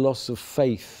about the loss of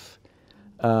faith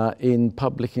in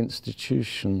public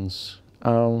institutions.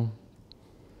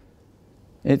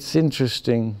 It's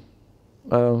interesting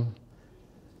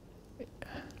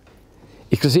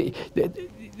because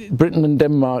Britain and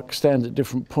Denmark stand at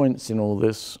different points in all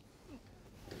this.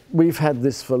 We've had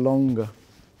this for longer,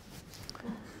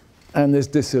 and there's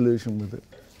disillusion with it.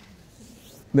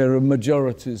 There are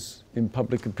majorities in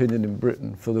public opinion in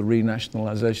Britain for the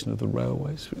renationalisation of the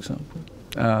railways, for example,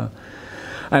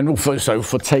 and also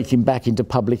for taking back into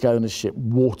public ownership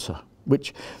water,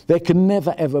 which there can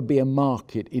never ever be a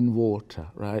market in water,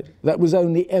 right? That was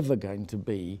only ever going to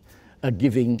be a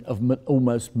giving of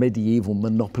almost medieval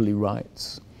monopoly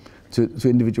rights to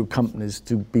individual companies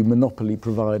to be monopoly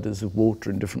providers of water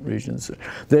in different regions.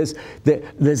 There's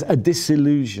a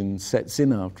disillusion sets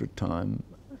in after a time.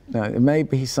 Now,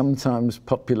 maybe sometimes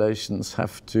populations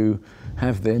have to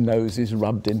have their noses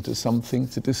rubbed into something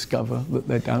to discover that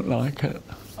they don't like it.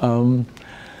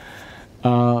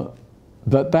 But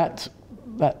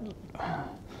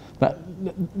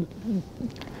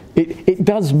it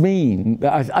does mean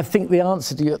that I think the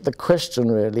answer to the question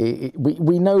really,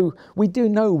 we know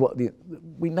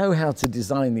how to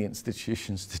design the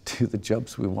institutions to do the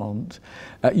jobs we want.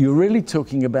 You're really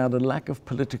talking about a lack of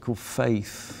political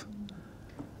faith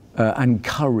and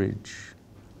courage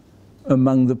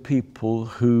among the people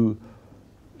who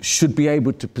should be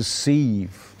able to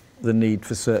perceive the need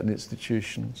for certain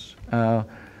institutions.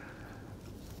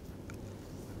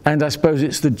 And I suppose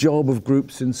it's the job of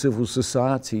groups in civil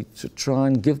society to try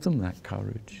and give them that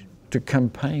courage, to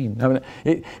campaign. I mean,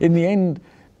 in the end,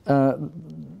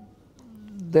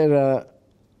 there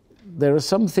are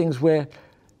some things where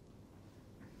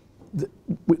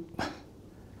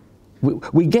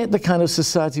we get the kind of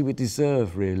society we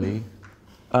deserve, really.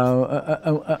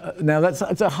 Now,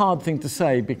 that's a hard thing to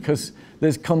say because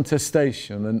there's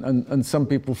contestation and some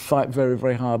people fight very,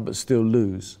 very hard but still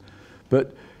lose.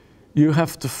 But you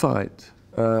have to fight.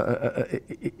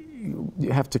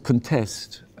 You have to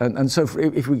contest. And so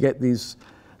if we get these,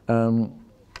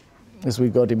 as we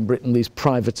got in Britain, these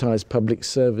privatised public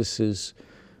services,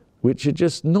 which are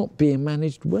just not being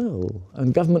managed well.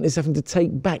 And government is having to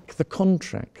take back the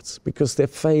contracts because they're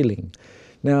failing.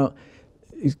 Now,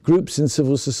 groups in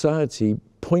civil society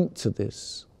point to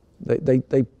this.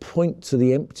 They point to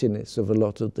the emptiness of a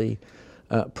lot of the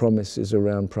promises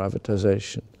around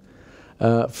privatisation.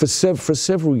 For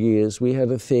several years, we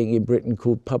had a thing in Britain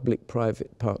called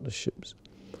public-private partnerships.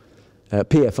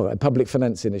 PFI, Public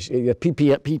Finance Initiative.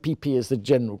 PPP is the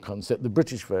general concept. The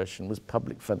British version was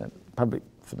private finance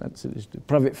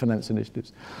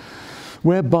initiatives,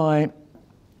 whereby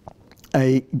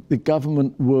the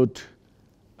government would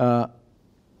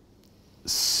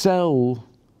sell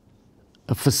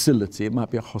a facility, it might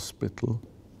be a hospital,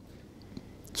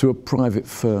 to a private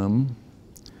firm,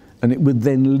 and it would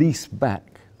then lease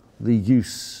back the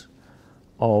use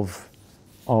of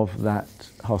that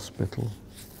hospital.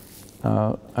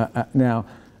 Now,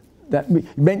 that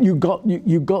meant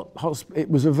it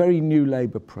was a very new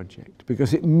Labour project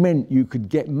because it meant you could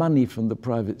get money from the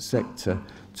private sector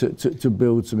to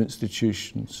build some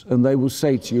institutions. And they will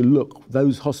say to you, look,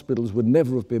 those hospitals would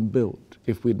never have been built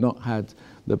if we'd not had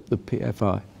the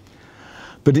PFI.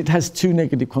 But it has two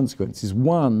negative consequences.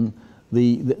 One,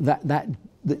 the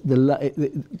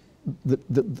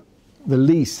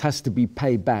lease has to be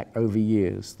paid back over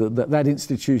years. That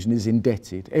institution is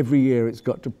indebted. Every year it's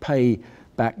got to pay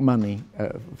back money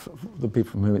for the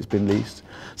people from whom it's been leased.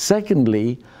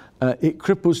 Secondly, it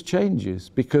cripples changes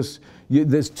because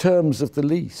there's terms of the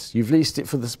lease. You've leased it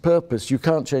for this purpose. You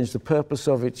can't change the purpose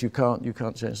of it. You can't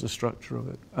change the structure of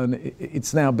it. And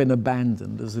it's now been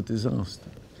abandoned as a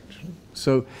disaster.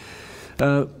 So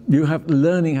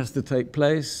learning has to take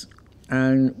place,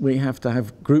 and we have to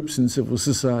have groups in civil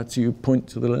society who point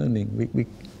to the learning.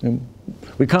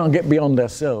 We can't get beyond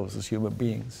ourselves as human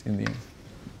beings in the end.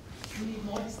 We need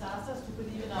more disasters to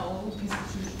believe in our own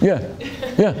institutions. Yeah.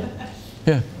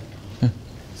 Yeah.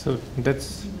 So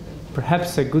that's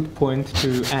perhaps a good point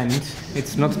to end.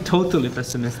 It's not totally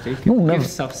pessimistic. It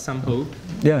gives us some hope.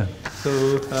 Yeah. So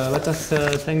let us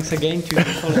thanks again to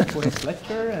Colin for his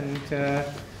lecture, and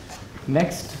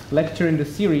next lecture in the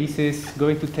series is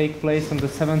going to take place on the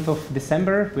 7th of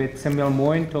December with Samuel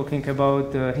Moyne talking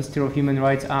about the history of human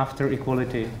rights after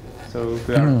equality. So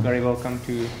we are very welcome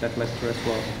to that lecture as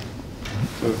well.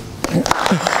 So.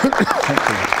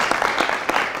 Thank you.